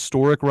an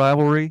historic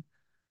rivalry.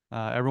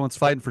 Everyone's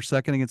fighting for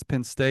second against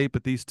Penn State,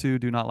 but these two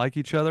do not like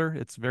each other.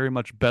 It's very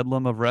much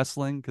bedlam of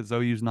wrestling because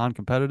OU's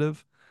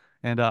non-competitive.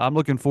 And I'm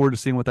looking forward to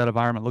seeing what that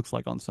environment looks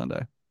like on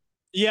Sunday.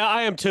 Yeah,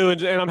 I am too,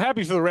 and I'm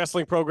happy for the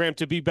wrestling program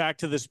to be back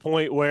to this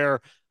point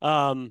where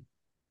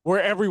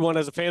everyone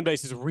as a fan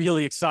base is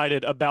really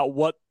excited about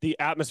what the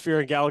atmosphere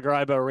in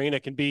Gallagher-Iba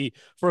Arena can be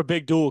for a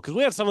big duel. Because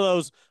we had some of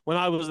those when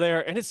I was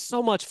there, and it's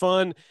so much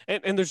fun.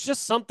 And there's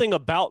just something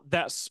about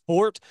that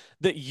sport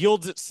that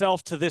yields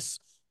itself to this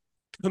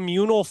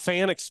communal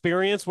fan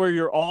experience where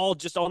you're all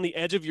just on the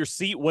edge of your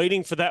seat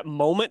waiting for that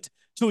moment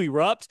to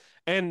erupt.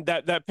 And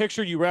that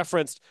picture you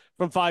referenced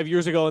from 5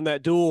 years ago in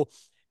that duel,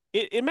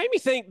 it made me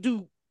think,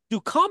 do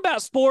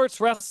combat sports,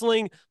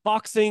 wrestling,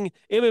 boxing,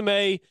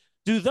 MMA,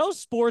 do those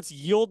sports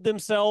yield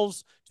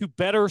themselves to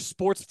better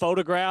sports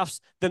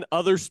photographs than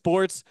other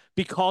sports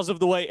because of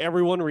the way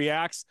everyone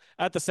reacts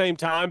at the same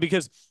time?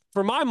 Because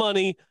for my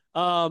money,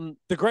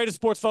 the greatest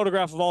sports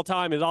photograph of all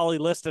time is Ollie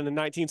Liston in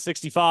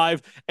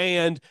 1965.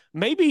 And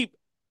maybe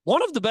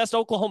one of the best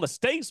Oklahoma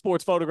State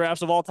sports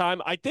photographs of all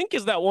time, I think,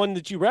 is that one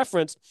that you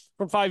referenced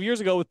from 5 years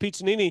ago with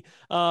Piccinini.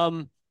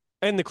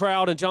 And the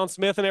crowd and John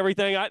Smith and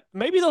everything.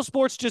 Maybe those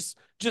sports just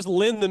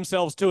lend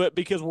themselves to it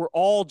because we're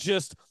all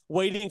just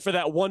waiting for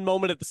that one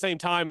moment at the same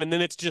time, and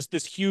then it's just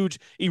this huge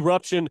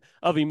eruption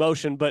of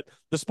emotion. But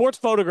the sports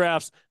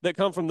photographs that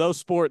come from those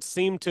sports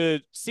seem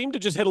to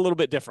just hit a little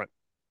bit different.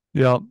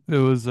 Yeah, it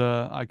was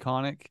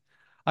iconic.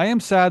 I am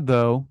sad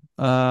though.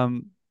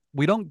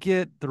 We don't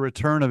get the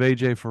return of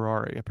AJ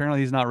Ferrari.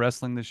 Apparently, he's not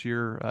wrestling this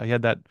year. He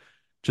had that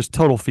just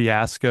total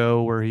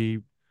fiasco where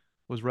he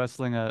was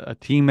wrestling a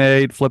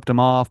teammate, flipped him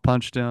off,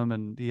 punched him,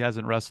 and he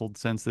hasn't wrestled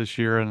since this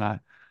year. And I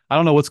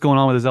don't know what's going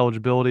on with his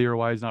eligibility or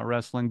why he's not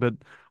wrestling, but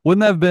wouldn't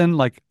that have been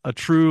like a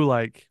true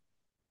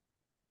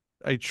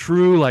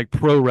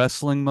pro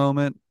wrestling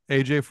moment?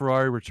 AJ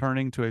Ferrari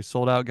returning to a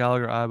sold out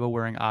Gallagher-Iba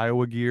wearing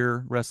Iowa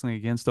gear, wrestling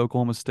against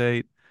Oklahoma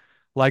State,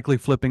 likely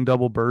flipping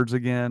double birds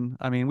again.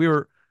 I mean, we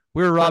were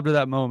robbed of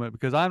that moment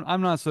because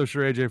I'm not so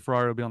sure AJ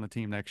Ferrari will be on the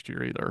team next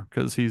year either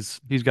because he's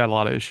got a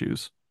lot of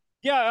issues.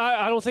 Yeah,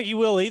 I don't think he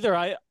will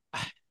either.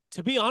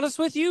 To be honest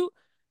with you,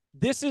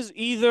 this is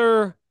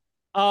either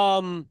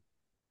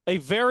a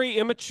very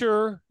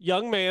immature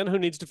young man who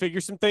needs to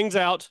figure some things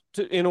out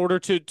in order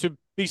to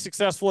be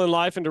successful in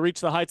life and to reach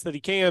the heights that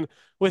he can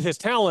with his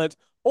talent,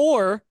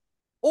 or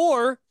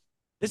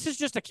this is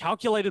just a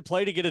calculated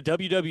play to get a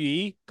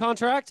WWE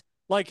contract.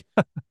 Like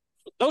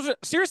those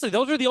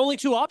are the only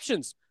two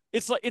options.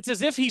 It's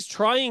as if he's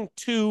trying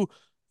to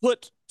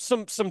put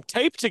some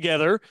tape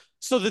together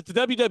so that the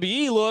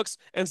WWE looks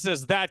and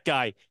says, that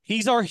guy,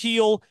 he's our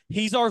heel,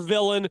 he's our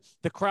villain,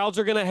 the crowds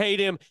are going to hate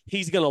him,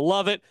 he's going to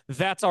love it,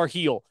 that's our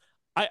heel.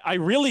 I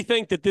really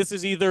think that this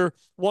is either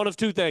one of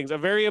two things: a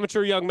very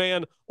immature young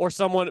man or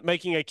someone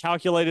making a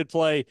calculated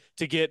play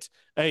to get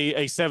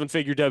a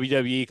seven-figure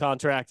WWE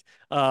contract.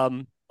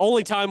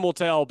 Only time will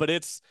tell, but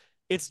it's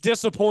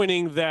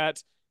disappointing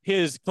that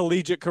his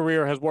collegiate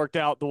career has worked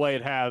out the way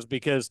it has,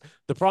 because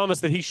the promise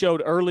that he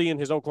showed early in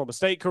his Oklahoma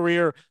State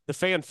career, the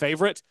fan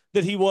favorite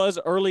that he was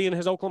early in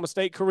his Oklahoma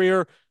State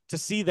career, to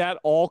see that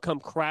all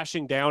come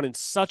crashing down in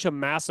such a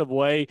massive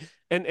way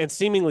and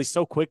seemingly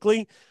so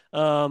quickly.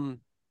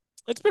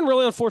 It's been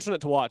really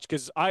unfortunate to watch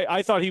because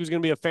I thought he was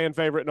going to be a fan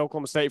favorite in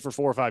Oklahoma State for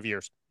 4 or 5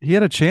 years. He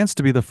had a chance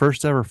to be the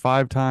first ever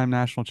 5-time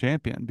national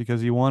champion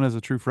because he won as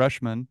a true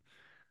freshman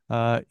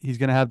He's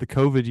going to have the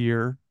COVID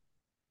year.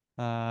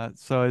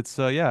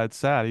 So yeah, it's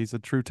sad. He's a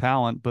true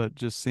talent, but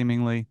just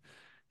seemingly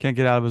can't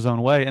get out of his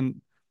own way.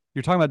 And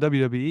you're talking about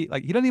WWE,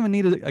 like he doesn't even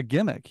need a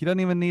gimmick. He doesn't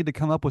even need to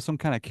come up with some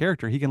kind of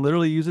character. He can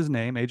literally use his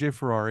name, AJ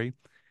Ferrari.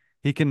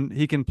 He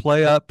can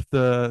play up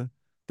the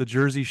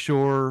Jersey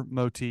Shore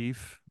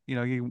motif. He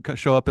can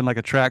show up in like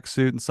a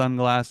tracksuit and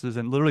sunglasses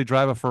and literally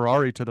drive a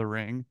Ferrari to the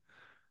ring.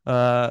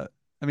 Uh,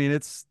 I mean,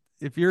 it's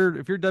if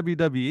you're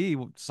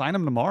WWE, sign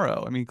him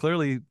tomorrow. I mean,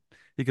 clearly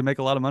he can make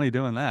a lot of money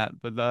doing that.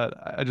 But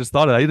I just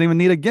thought it. I didn't even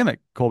need a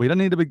gimmick, Colby. He doesn't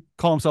need to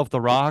call himself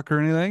The Rock or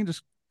anything.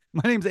 Just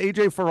my name's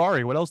AJ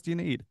Ferrari. What else do you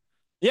need?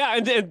 Yeah,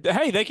 and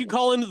hey, they can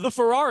call him the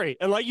Ferrari,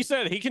 and like you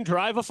said, he can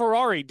drive a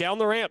Ferrari down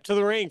the ramp to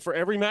the ring for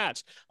every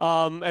match.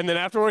 And then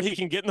afterward, he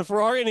can get in the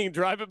Ferrari and he can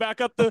drive it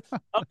back up the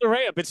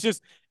ramp.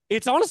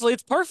 It's honestly,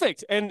 it's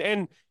perfect.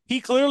 And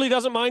he clearly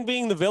doesn't mind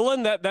being the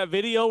villain. That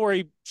video where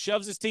he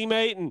shoves his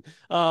teammate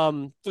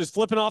and is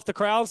flipping off the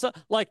crowd and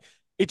stuff. Like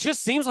it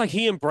just seems like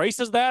he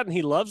embraces that and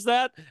he loves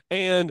that,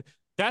 and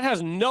that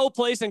has no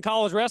place in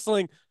college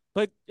wrestling.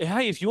 But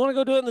hey, if you want to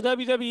go do it in the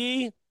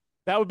WWE,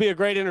 that would be a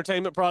great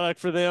entertainment product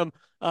for them.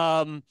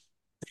 Um,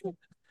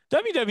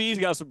 WWE's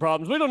got some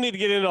problems. We don't need to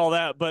get into all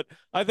that, but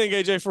I think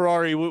AJ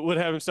Ferrari would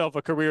have himself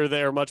a career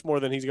there much more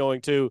than he's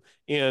going to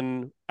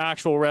in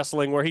actual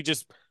wrestling, where he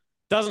just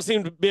doesn't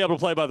seem to be able to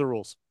play by the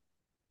rules.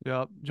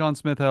 Yeah, John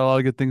Smith had a lot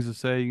of good things to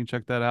say. You can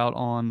check that out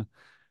on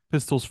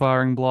Pistols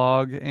Firing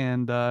blog,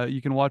 and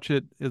you can watch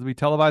it. It'll be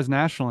televised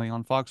nationally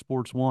on Fox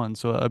Sports One,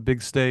 so a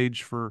big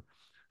stage for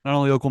not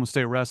only Oklahoma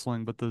State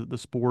wrestling but the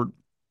sport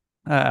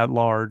at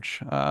large.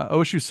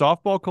 OSU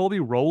softball, Colby,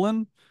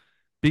 rolling,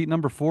 beat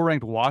number 4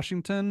 ranked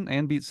Washington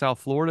and beat South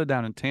Florida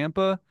down in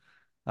Tampa.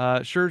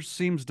 It sure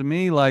seems to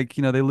me like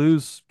they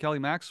lose Kelly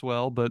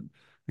Maxwell, but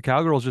the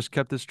Cowgirls just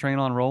kept this train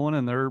on rolling,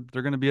 and they're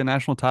going to be a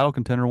national title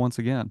contender once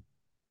again.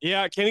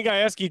 Yeah, Kenny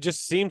Gajewski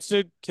just seems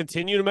to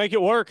continue to make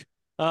it work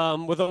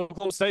with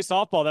Oklahoma State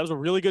softball. That was a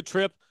really good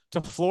trip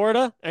to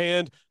Florida,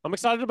 and I'm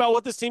excited about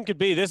what this team could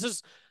be.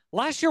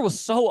 Last year was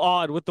so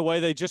odd with the way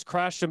they just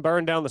crashed and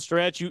burned down the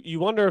stretch. You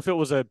wonder if it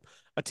was a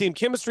team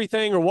chemistry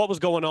thing or what was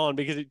going on,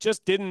 because it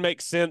just didn't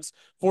make sense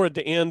for it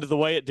to end the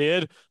way it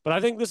did. But I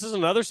think this is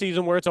another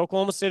season where it's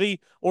Oklahoma City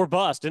or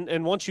bust.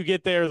 And once you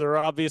get there, there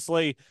are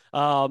obviously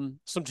some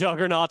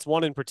juggernauts,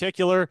 one in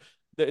particular,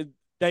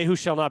 they who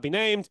shall not be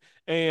named.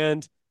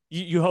 And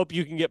you hope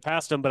you can get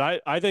past them.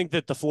 But I think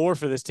that the floor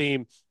for this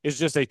team is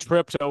just a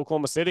trip to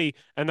Oklahoma City.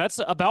 And that's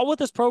about what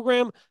this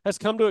program has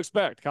come to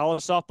expect.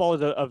 College softball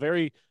is a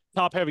very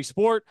top-heavy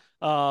sport,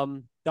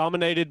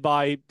 dominated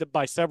by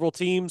several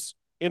teams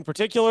in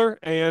particular,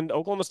 and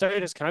Oklahoma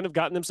State has kind of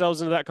gotten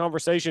themselves into that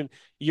conversation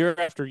year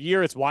after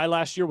year. It's why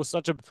last year was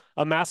such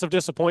a massive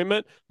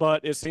disappointment,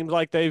 but it seems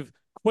like they've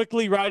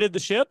quickly righted the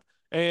ship,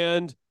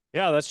 and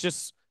yeah, that's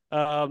just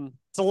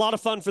it's a lot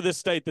of fun for this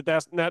state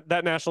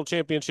that national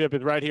championship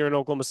is right here in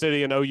Oklahoma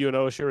City, and OU and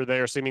OSU are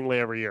there seemingly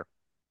every year.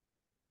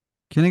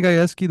 Kenny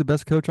Gajewski, the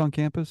best coach on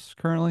campus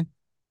currently?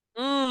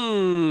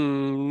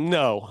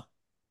 No.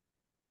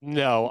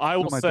 No, I Who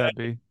will might say that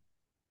be?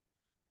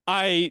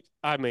 I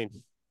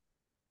mean,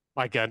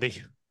 Mike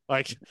Gundy.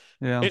 Like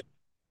Yeah. it,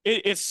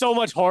 it's so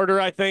much harder,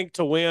 I think,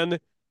 to win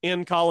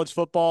in college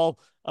football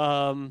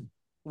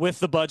with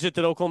the budget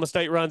that Oklahoma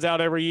State runs out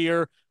every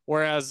year.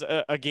 Whereas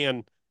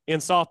again, in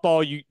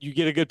softball, you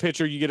get a good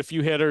pitcher, you get a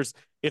few hitters.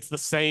 It's the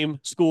same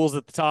schools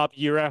at the top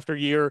year after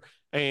year,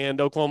 and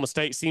Oklahoma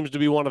State seems to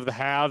be one of the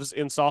halves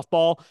in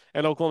softball.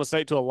 And Oklahoma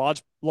State, to a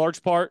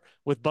large part,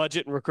 with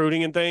budget and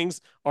recruiting and things,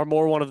 are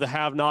more one of the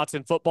have-nots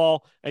in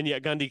football. And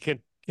yet Gundy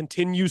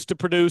continues to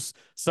produce.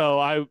 So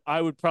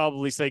I would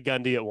probably say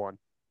Gundy at 1.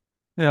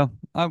 Yeah,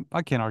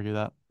 I can't argue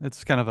that.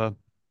 It's kind of a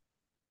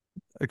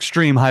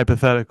extreme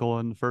hypothetical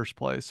in the first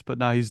place, but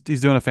now he's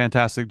doing a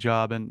fantastic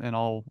job, and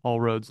all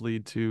roads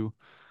lead to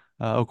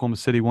Oklahoma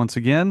City once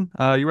again.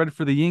 You ready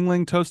for the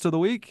Yingling toast of the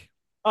week?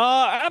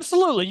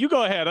 Absolutely. You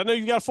go ahead. I know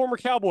you got a former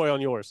Cowboy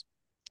on yours.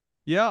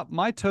 Yeah,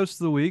 my toast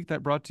of the week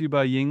that brought to you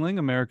by Yingling,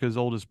 America's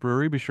oldest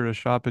brewery. Be sure to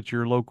shop at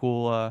your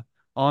local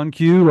on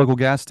queue, local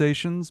gas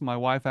stations. My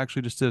wife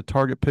actually just did a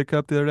Target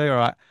pickup the other day,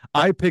 or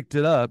I picked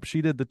it up.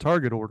 She did the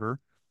Target order,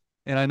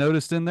 and I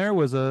noticed in there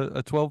was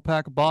a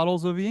 12-pack of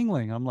bottles of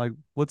Yingling. I'm like,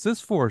 what's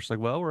this for? She's like,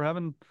 well, we're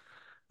having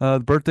a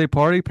birthday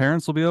party.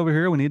 Parents will be over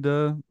here. We need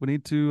to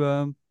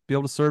be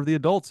able to serve the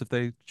adults if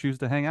they choose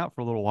to hang out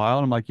for a little while.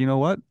 And I'm like, you know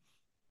what?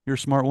 You're a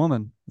smart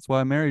woman. That's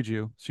why I married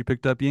you. She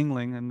picked up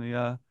Yingling in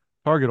the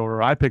Target order.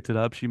 I picked it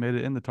up. She made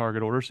it in the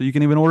Target order. So you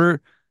can even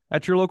order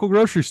at your local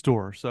grocery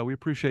store. So we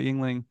appreciate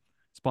Yingling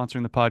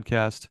sponsoring the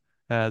podcast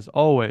as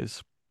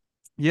always.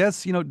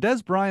 Yes, Des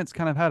Bryant's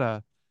kind of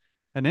had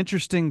an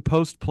interesting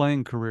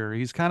post-playing career.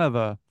 He's kind of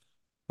a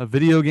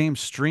video game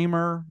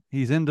streamer.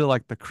 He's into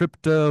like the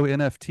crypto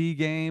NFT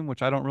game,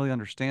 which I don't really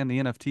understand the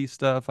NFT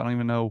stuff. I don't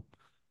even know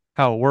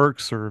how it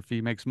works or if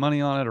he makes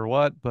money on it or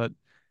what, but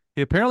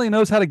he apparently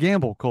knows how to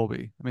gamble,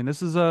 Colby. I mean,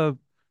 this is a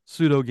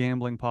pseudo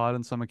gambling pod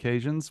on some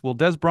occasions. Well,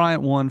 Des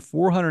Bryant won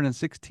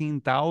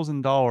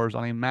 $416,000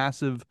 on a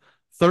massive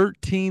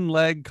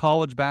 13-leg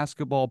college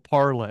basketball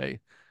parlay.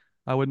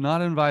 I would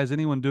not advise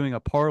anyone doing a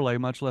parlay,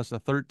 much less a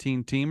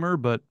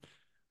 13-teamer, but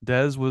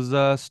Dez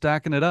was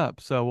stacking it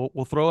up. So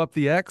we'll throw up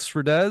the X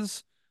for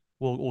Dez.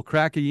 We'll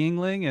crack a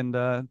Yingling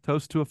and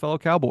toast to a fellow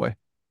Cowboy.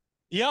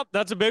 Yep,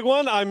 that's a big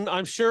one.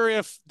 I'm sure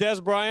if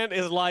Des Bryant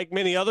is like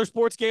many other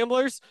sports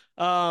gamblers,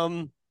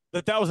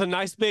 that was a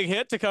nice big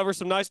hit to cover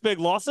some nice big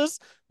losses.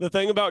 The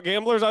thing about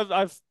gamblers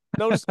I've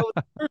noticed over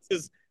the years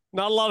is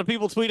not a lot of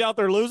people tweet out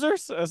their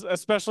losers,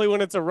 especially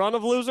when it's a run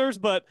of losers.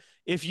 But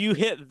if you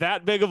hit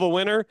that big of a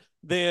winner,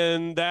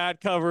 then that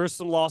covers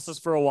some losses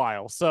for a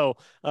while. So,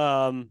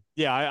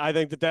 yeah, I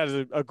think that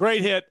is a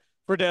great hit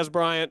for Des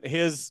Bryant.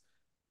 His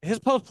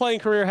post playing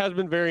career has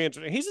been very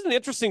interesting. He's an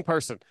interesting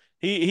person.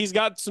 He's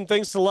got some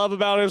things to love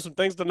about him, some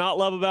things to not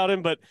love about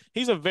him, but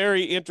he's a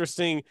very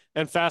interesting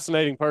and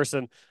fascinating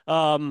person.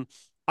 I'm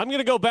going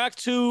to go back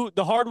to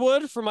the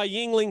hardwood for my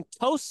Yingling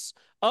toasts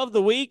of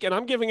the week, and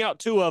I'm giving out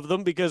two of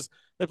them because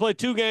they played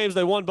two games,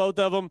 they won both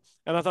of them,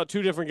 and I thought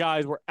two different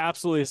guys were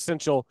absolutely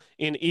essential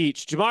in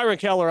each. Jamiron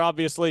Keller,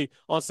 obviously,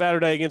 on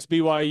Saturday against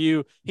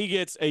BYU, he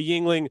gets a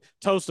Yingling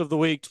toast of the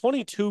week,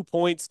 22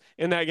 points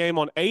in that game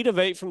on 8 of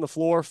 8 from the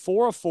floor,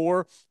 4 of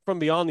 4 from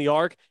beyond the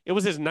arc. It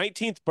was his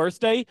 19th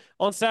birthday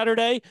on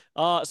Saturday,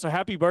 so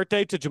happy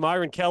birthday to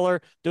Jamiron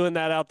Keller doing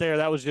that out there.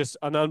 That was just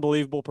an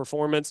unbelievable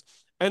performance.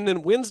 And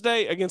then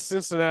Wednesday against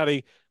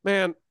Cincinnati,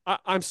 man,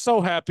 I'm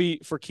so happy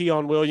for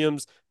Keon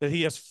Williams that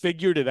he has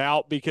figured it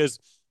out because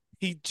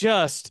he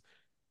just,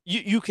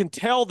 you can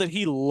tell that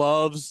he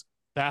loves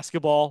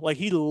basketball. Like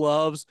he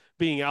loves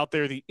being out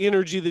there, the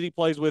energy that he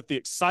plays with, the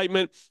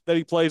excitement that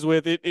he plays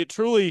with. It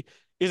truly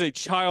is a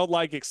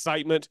childlike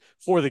excitement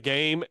for the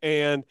game.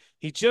 And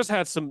he just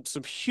had some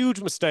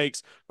huge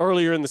mistakes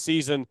earlier in the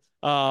season.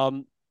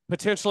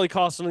 Potentially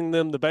costing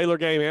them the Baylor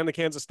game and the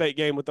Kansas State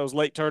game with those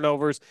late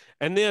turnovers.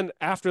 And then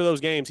after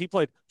those games, he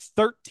played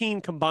 13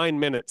 combined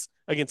minutes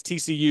against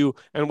TCU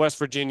and West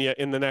Virginia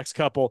in the next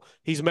couple.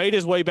 He's made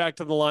his way back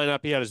to the lineup.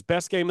 He had his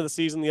best game of the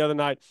season the other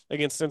night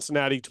against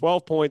Cincinnati,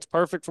 12 points,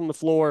 perfect from the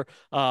floor,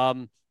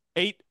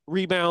 8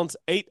 rebounds,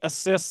 8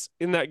 assists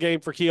in that game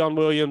for Keon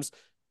Williams.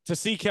 To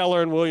see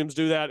Keller and Williams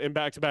do that in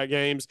back-to-back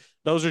games,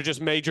 those are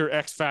just major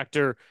X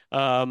factor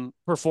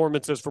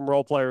performances from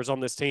role players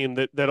on this team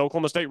that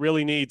Oklahoma State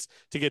really needs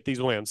to get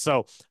these wins.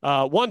 So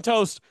one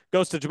toast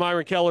goes to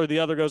Jamiron Keller, the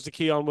other goes to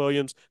Keon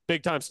Williams.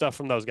 Big time stuff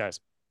from those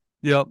guys.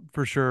 Yep,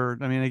 for sure.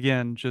 I mean,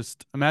 again,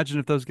 just imagine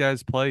if those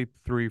guys play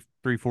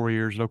 4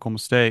 years at Oklahoma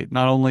State.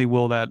 Not only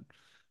will that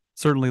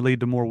certainly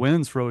lead to more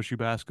wins for OSU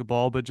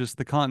basketball, but just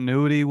the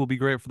continuity will be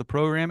great for the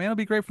program and it'll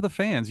be great for the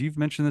fans. You've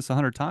mentioned this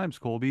 100 times,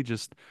 Colby.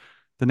 Just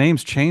the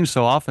names change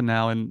so often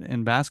now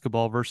in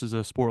basketball versus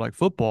a sport like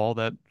football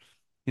that,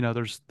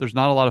 there's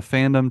not a lot of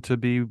fandom to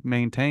be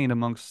maintained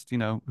amongst,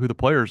 who the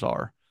players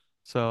are.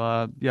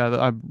 So, yeah,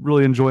 I'm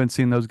really enjoying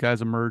seeing those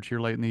guys emerge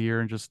here late in the year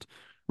and just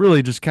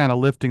really just kind of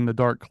lifting the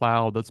dark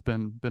cloud that's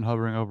been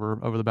hovering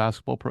over the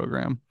basketball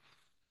program.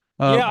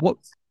 Yeah, What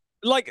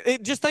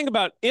just think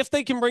about if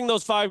they can bring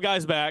those 5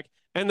 guys back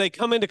and they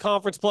come into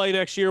conference play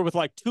next year with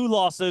like 2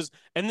 losses,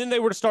 and then they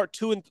were to start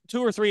 2 or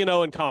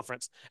 3-0 in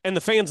conference, and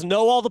the fans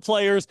know all the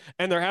players,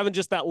 and they're having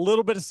just that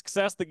little bit of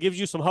success that gives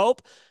you some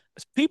hope.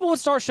 People would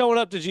start showing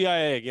up to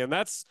GIA again.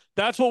 That's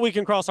what we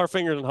can cross our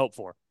fingers and hope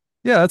for.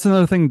 Yeah, that's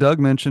another thing Doug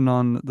mentioned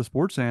on the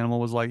Sports Animal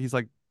was like he's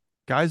like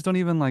guys don't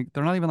even like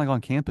they're not even like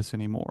on campus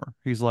anymore.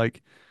 He's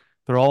like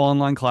they're all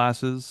online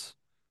classes.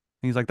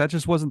 He's like, that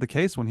just wasn't the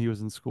case when he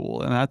was in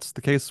school. And that's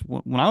the case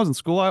when I was in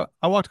school.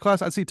 I walked to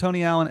class, I'd see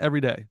Tony Allen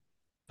every day.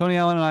 Tony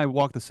Allen and I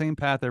walked the same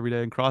path every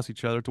day and cross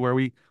each other to where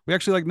we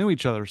actually like knew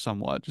each other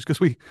somewhat just because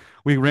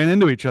we ran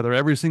into each other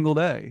every single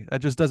day.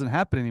 That just doesn't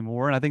happen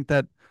anymore. And I think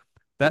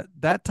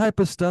that type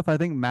of stuff I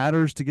think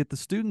matters to get the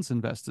students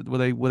invested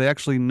where they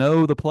actually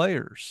know the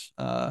players.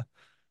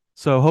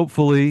 So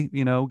hopefully,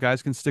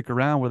 guys can stick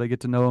around where they get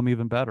to know them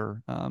even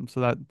better. So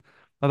that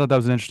I thought that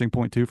was an interesting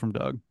point too from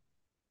Doug.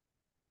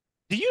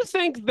 Do you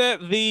think that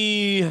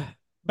the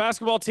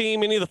basketball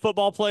team, any of the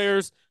football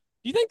players,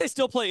 do you think they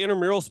still play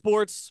intramural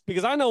sports?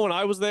 Because I know when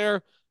I was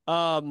there,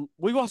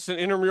 we watched an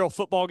intramural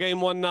football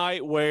game one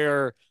night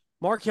where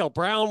Markel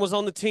Brown was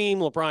on the team,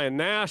 LeBron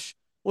Nash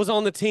was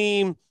on the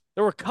team.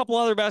 There were a couple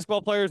other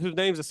basketball players whose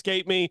names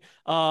escape me.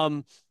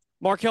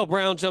 Markel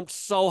Brown jumped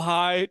so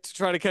high to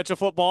try to catch a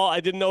football.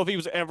 I didn't know if he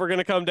was ever going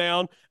to come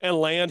down and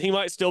land. He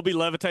might still be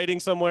levitating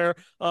somewhere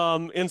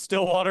in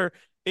Stillwater.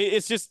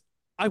 It's just,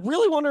 I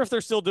really wonder if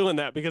they're still doing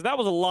that because that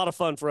was a lot of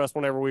fun for us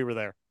whenever we were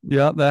there.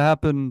 Yeah, that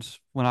happened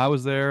when I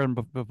was there and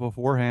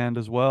beforehand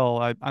as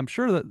well. I'm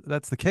sure that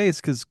that's the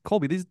case because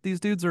Colby, these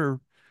dudes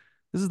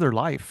this is their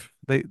life.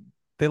 They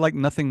like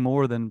nothing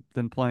more than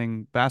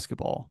playing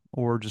basketball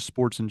or just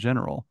sports in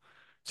general.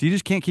 So you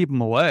just can't keep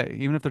them away,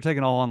 even if they're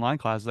taking all online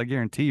classes. I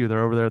guarantee you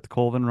they're over there at the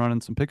Colvin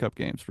running some pickup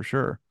games for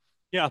sure.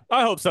 Yeah,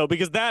 I hope so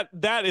because that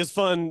is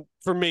fun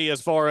for me as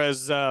far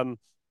as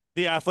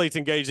the athletes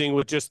engaging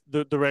with just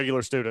the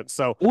regular students.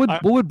 So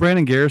what would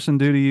Brandon Garrison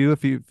do to you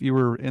if you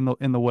were in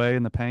the way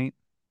in the paint?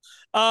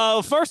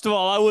 First of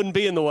all, I wouldn't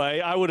be in the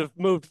way. I would have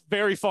moved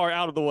very far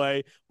out of the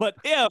way. But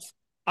if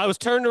I was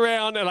turned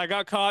around and I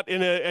got caught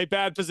in a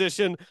bad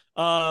position,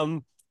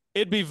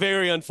 it'd be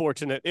very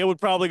unfortunate. It would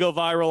probably go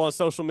viral on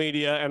social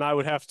media, and I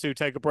would have to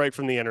take a break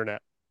from the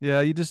internet.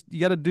 Yeah, you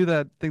got to do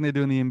that thing they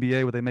do in the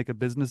NBA where they make a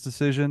business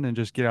decision and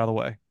just get out of the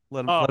way.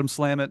 Uh, Let them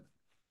slam it.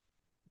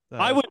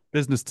 I would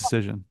Business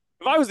decision.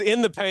 If I was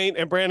in the paint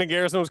and Brandon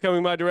Garrison was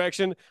coming my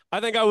direction, I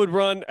think I would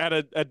run at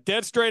a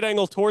dead straight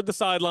angle toward the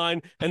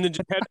sideline and then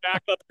just head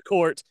back up the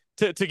court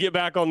to get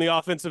back on the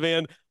offensive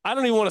end. I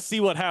don't even want to see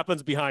what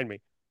happens behind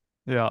me.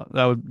 Yeah,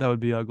 that would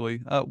be ugly.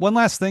 One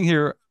last thing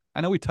here.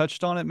 I know we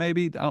touched on it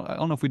maybe. I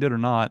don't know if we did or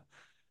not,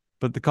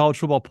 but the college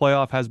football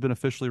playoff has been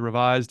officially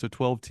revised to a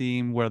 12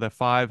 team where the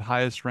five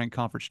highest ranked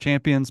conference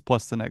champions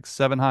plus the next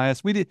seven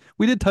highest. We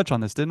did touch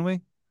on this, didn't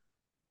we?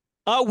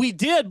 We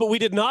did, but we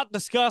did not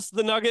discuss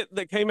the nugget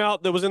that came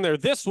out that was in there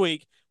this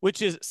week,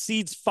 which is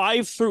seeds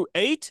 5 through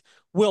 8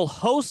 will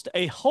host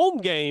a home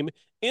game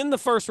in the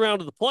first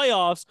round of the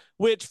playoffs,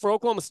 which for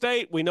Oklahoma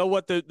State, we know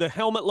what the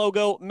helmet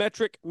logo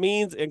metric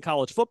means in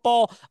college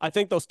football. I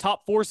think those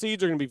top 4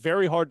 seeds are going to be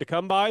very hard to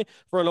come by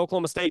for an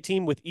Oklahoma State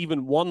team with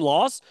even one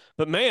loss.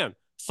 But man,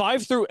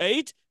 5 through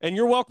 8, and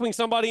you're welcoming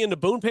somebody into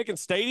Boone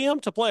Pickens Stadium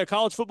to play a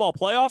college football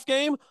playoff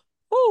game.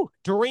 Whoo,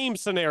 dream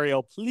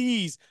scenario.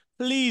 Please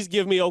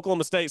give me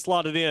Oklahoma State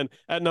slotted in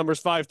at numbers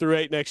 5 through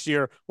 8 next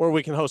year where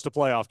we can host a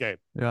playoff game.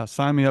 Yeah,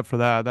 sign me up for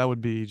that. That would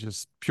be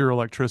just pure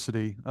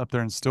electricity up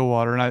there in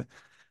Stillwater. And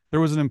there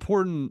was an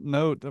important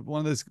note that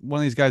one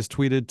of these guys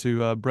tweeted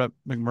to Brett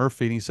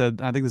McMurphy, and he said,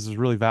 I think this is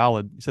really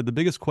valid. He said the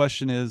biggest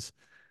question is,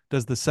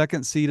 does the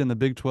second seed in the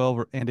Big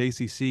 12 and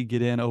ACC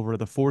get in over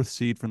the fourth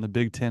seed from the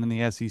Big 10 and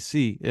the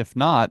SEC? If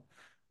not,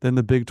 then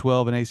the Big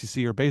 12 and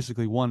ACC are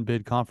basically one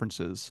bid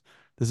conferences.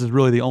 This is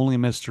really the only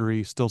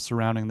mystery still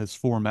surrounding this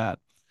format.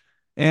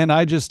 And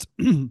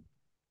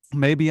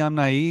maybe I'm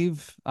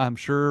naive. I'm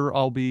sure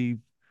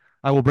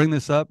I will bring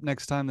this up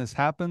next time this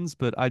happens,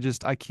 but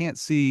I can't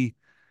see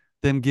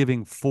them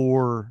giving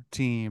 4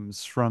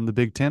 teams from the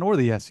Big Ten or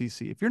the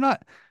SEC. If you're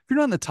not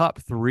in the top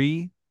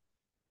 3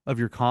 of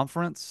your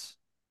conference,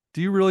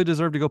 do you really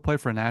deserve to go play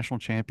for a national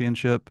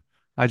championship?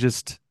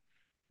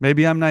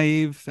 Maybe I'm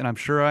naive, and I'm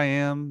sure I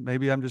am.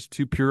 Maybe I'm just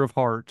too pure of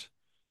heart,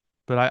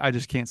 but I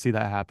just can't see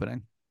that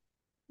happening.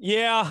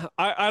 Yeah,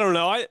 I don't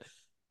know. I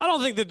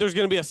don't think that there's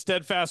going to be a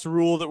steadfast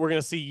rule that we're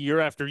going to see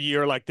year after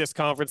year, like this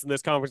conference and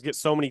this conference get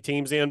so many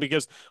teams in,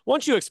 because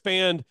once you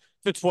expand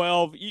to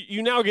 12,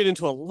 you now get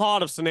into a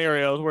lot of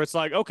scenarios where it's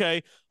like,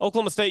 okay,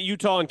 Oklahoma State,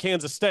 Utah, and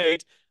Kansas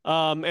State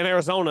and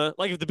Arizona,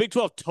 like if the Big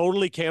 12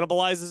 totally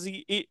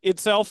cannibalizes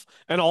itself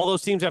and all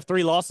those teams have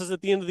 3 losses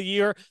at the end of the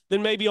year,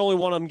 then maybe only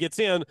one of them gets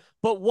in.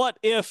 But what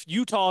if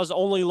Utah's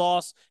only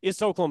loss is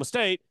to Oklahoma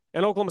State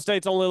and Oklahoma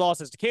State's only loss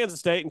is to Kansas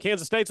State, and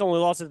Kansas State's only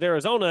loss is to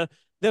Arizona?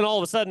 Then all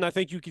of a sudden, I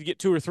think you could get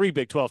 2 or 3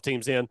 Big 12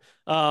 teams in.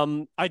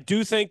 I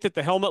do think that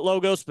the helmet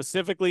logo,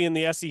 specifically in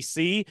the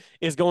SEC,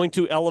 is going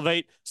to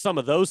elevate some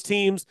of those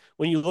teams.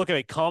 When you look at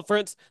a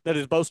conference that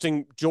is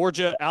boasting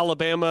Georgia,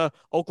 Alabama,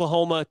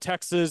 Oklahoma,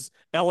 Texas,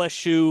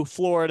 LSU,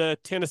 Florida,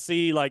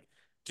 Tennessee, like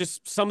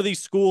just some of these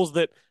schools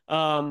that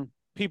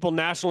people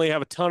nationally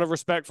have a ton of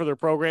respect for their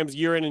programs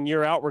year in and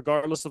year out,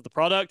 regardless of the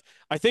product.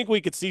 I think we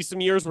could see some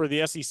years where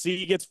the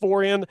SEC gets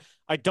 4 in.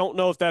 I don't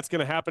know if that's going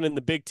to happen in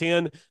the Big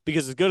Ten,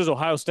 because as good as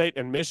Ohio State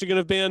and Michigan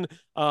have been,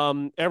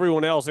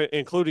 everyone else,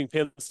 including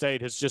Penn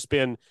State, has just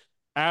been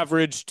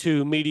average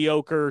to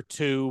mediocre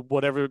to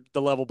whatever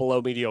the level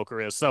below mediocre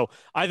is. So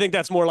I think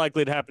that's more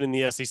likely to happen in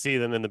the SEC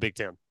than in the Big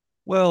Ten.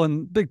 Well,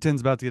 and Big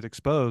Ten's about to get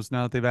exposed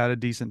now that they've added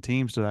decent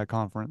teams to that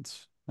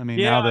conference. I mean,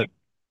 Yeah, now that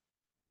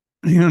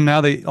now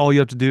they all you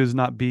have to do is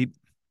not beat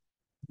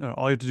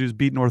all you have to do is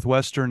beat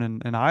Northwestern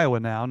and Iowa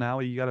now. Now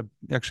you got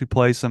to actually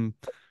play some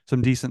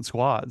decent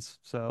squads.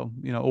 So,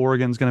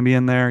 Oregon's going to be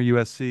in there,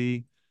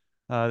 USC.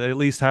 They at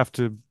least have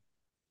to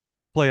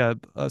play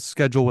a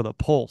schedule with a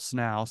pulse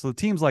now. So the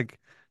teams like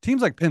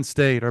Penn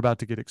State are about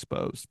to get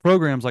exposed.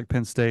 Programs like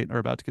Penn State are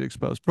about to get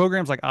exposed.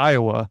 Programs like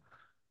Iowa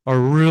are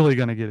really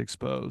going to get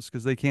exposed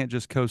because they can't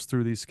just coast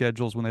through these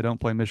schedules when they don't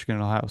play Michigan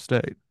and Ohio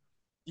State.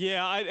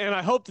 Yeah, and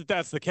I hope that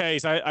that's the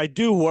case. I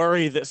do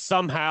worry that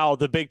somehow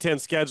the Big Ten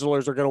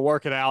schedulers are going to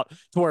work it out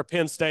to where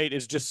Penn State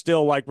is just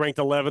still like ranked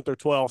 11th or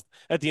 12th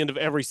at the end of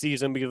every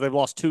season because they've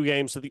lost 2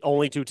 games to the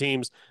only 2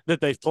 teams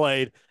that they've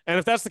played. And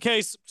if that's the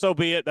case, so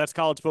be it. That's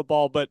college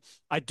football. But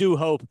I do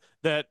hope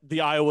that the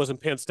Iowas and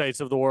Penn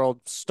States of the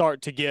world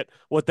start to get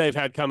what they've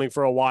had coming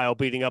for a while,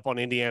 beating up on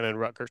Indiana and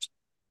Rutgers.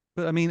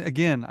 But I mean,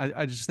 again,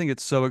 I just think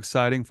it's so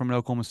exciting from an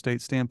Oklahoma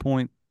State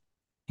standpoint.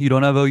 You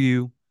don't have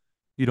OU,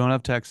 you don't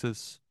have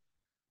Texas,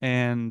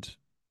 and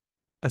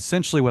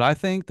essentially what I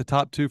think the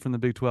top 2 from the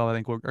Big 12, I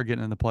think are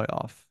getting in the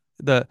playoff.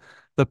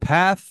 The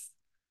path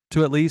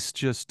to at least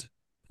just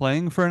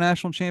playing for a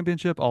national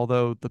championship,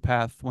 although the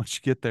path once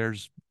you get there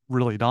is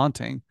really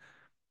daunting.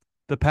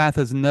 The path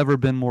has never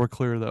been more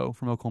clear though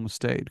from Oklahoma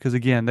State because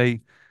again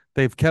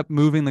they've kept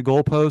moving the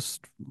goalpost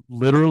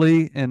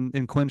literally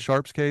in Quinn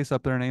Sharp's case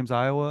up there in Ames,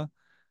 Iowa.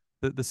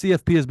 the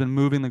CFP has been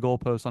moving the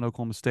goalposts on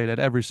Oklahoma State at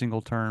every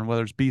single turn,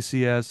 whether it's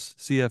BCS,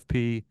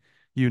 CFP,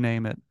 you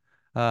name it.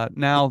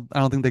 Now I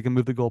don't think they can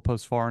move the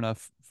goalposts far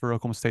enough for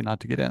Oklahoma State not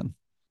to get in.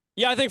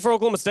 Yeah, I think for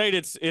Oklahoma State,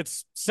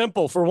 it's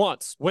simple for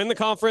once. Win the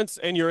conference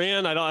and you're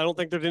in. I don't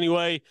think there's any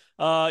way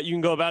you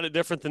can go about it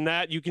different than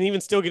that. You can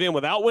even still get in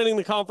without winning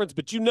the conference,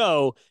 but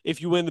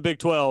if you win the Big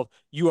 12,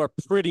 you are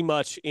pretty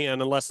much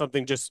in unless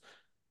something just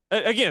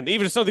again,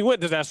 even if something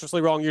went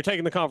disastrously wrong, you're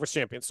taking the conference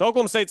champions. So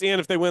Oklahoma State's in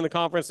if they win the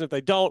conference, and if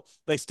they don't,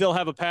 they still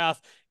have a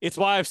path. It's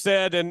why I've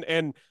said,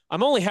 and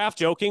I'm only half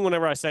joking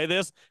whenever I say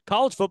this,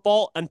 college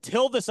football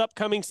until this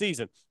upcoming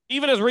season,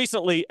 even as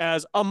recently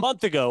as a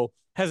month ago,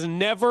 has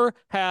never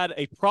had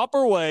a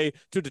proper way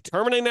to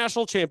determine a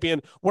national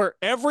champion where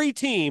every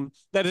team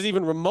that is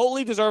even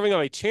remotely deserving of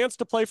a chance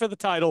to play for the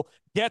title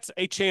gets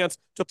a chance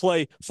to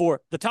play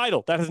for the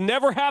title. That has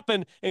never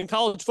happened in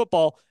college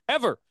football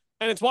ever.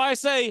 And it's why I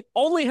say,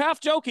 only half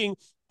joking,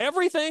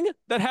 everything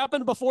that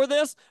happened before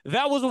this,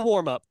 that was a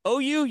warm-up.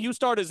 OU, you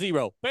start at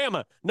 0.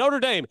 Bama,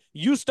 Notre Dame,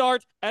 you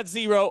start at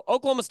 0.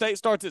 Oklahoma State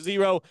starts at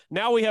 0.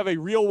 Now we have a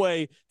real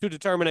way to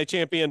determine a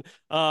champion.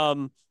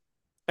 And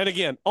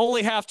again,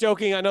 only half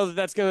joking. I know that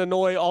that's going to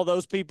annoy all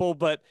those people,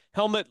 but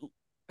helmet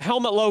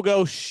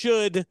logo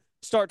should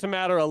start to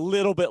matter a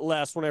little bit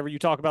less whenever you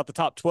talk about the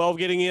top 12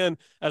 getting in,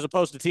 as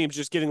opposed to teams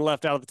just getting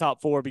left out of the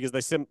top 4 because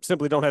they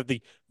simply don't have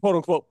the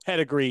quote-unquote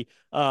pedigree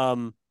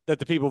that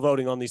the people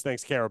voting on these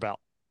things care about.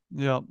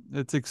 Yeah,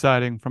 it's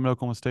exciting from an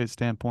Oklahoma State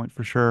standpoint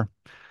for sure.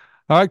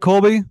 All right,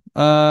 Colby,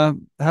 have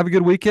a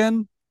good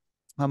weekend.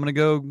 I'm going to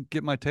go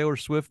get my Taylor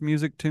Swift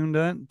music tuned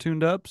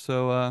up,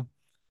 so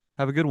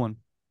have a good one.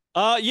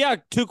 Yeah,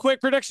 2 quick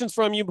predictions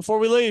from you before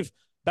we leave.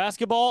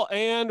 Basketball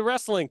and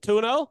wrestling,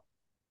 2-0?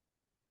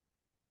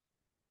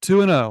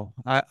 2-0.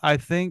 I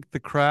think the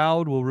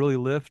crowd will really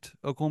lift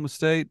Oklahoma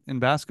State in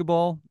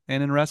basketball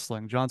and in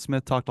wrestling. John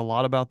Smith talked a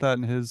lot about that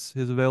in his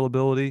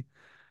availability.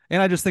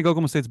 And I just think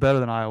Oklahoma State's better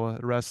than Iowa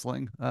at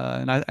wrestling.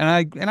 And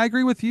I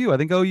agree with you. I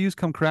think OU's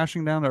come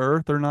crashing down to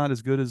earth. They're not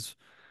as good as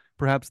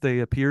perhaps they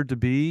appeared to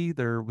be.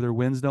 Their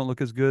wins don't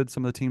look as good.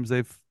 Some of the teams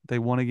they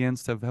won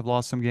against have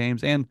lost some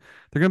games, and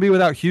they're going to be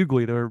without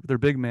Hughley, their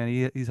big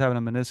man. He's having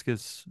a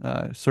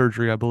meniscus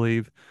surgery, I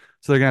believe.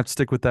 So they're going to have to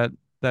stick with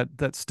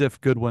that stiff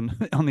good one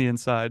on the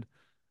inside,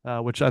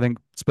 which I think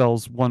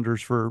spells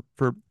wonders for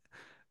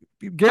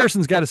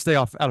Garrison's got to stay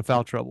out of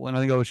foul trouble, and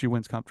I think OSU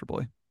wins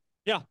comfortably.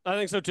 Yeah, I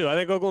think so too. I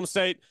think Oklahoma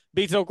State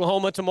beats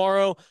Oklahoma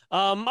tomorrow.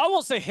 I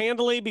won't say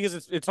handily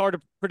because it's hard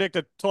to predict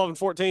a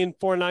 12-14,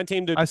 4-9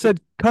 team. I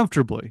said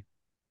comfortably.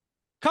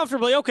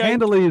 Comfortably, okay.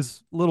 Handily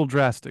is a little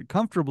drastic.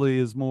 Comfortably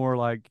is more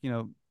like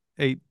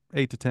 8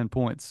 to 10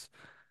 points.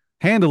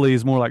 Handily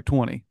is more like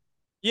 20.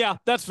 Yeah,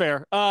 that's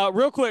fair.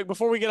 Real quick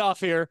before we get off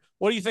here,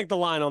 what do you think the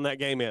line on that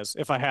game is?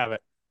 If I have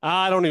it,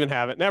 I don't even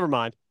have it. Never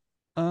mind.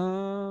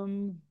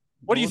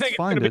 What do you think?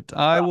 Find it.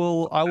 I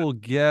will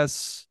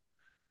guess.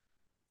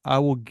 I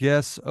will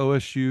guess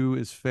OSU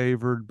is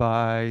favored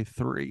by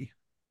 3.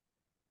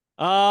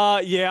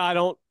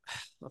 Yeah,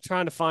 I'm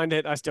trying to find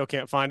it. I still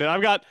can't find it.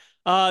 I've got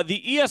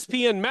the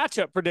ESPN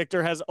matchup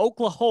predictor has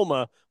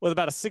Oklahoma with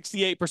about a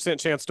 68%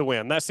 chance to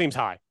win. That seems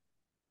high.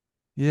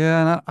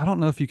 Yeah, and I don't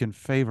know if you can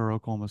favor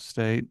Oklahoma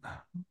State.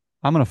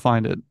 I'm going to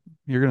find it.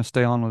 You're going to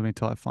stay on with me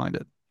until I find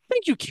it. I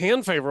think you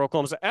can favor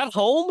Oklahoma State at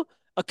home,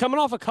 coming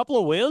off a couple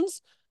of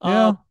wins.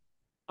 Yeah.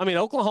 I mean,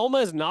 Oklahoma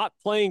is not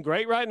playing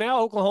great right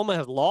now. Oklahoma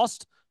has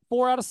lost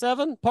 4 out of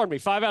 7. Pardon me,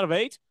 5 out of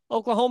 8.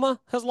 Oklahoma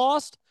has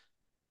lost.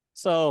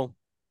 So,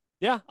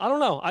 yeah, I don't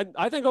know.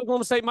 I think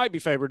Oklahoma State might be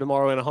favored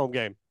tomorrow in a home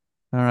game.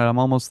 All right, I'm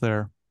almost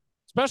there.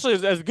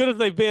 Especially as good as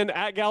they've been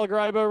at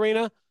Gallagher-Iba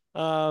Arena.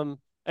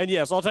 And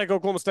yes, I'll take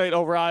Oklahoma State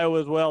over Iowa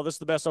as well. This is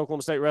the best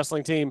Oklahoma State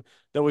wrestling team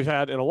that we've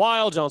had in a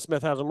while. John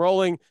Smith has them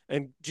rolling,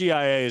 and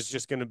GIA is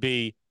just going to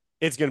be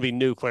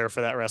nuclear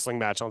for that wrestling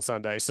match on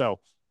Sunday. So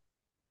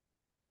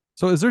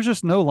is there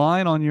just no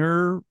line on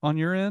your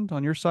end,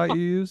 on your site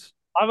you use?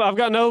 I've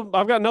got no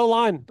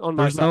line on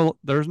my side.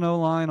 There's no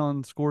line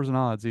on scores and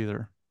odds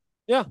either.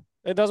 Yeah,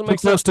 it doesn't make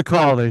sense. Close to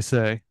call, they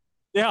say.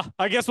 Yeah,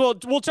 I guess we'll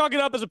chalk it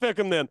up as a pick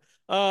 'em then.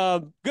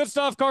 Good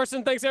stuff,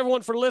 Carson. Thanks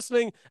everyone for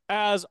listening.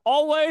 As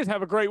always,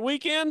 have a great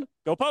weekend.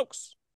 Go Pokes.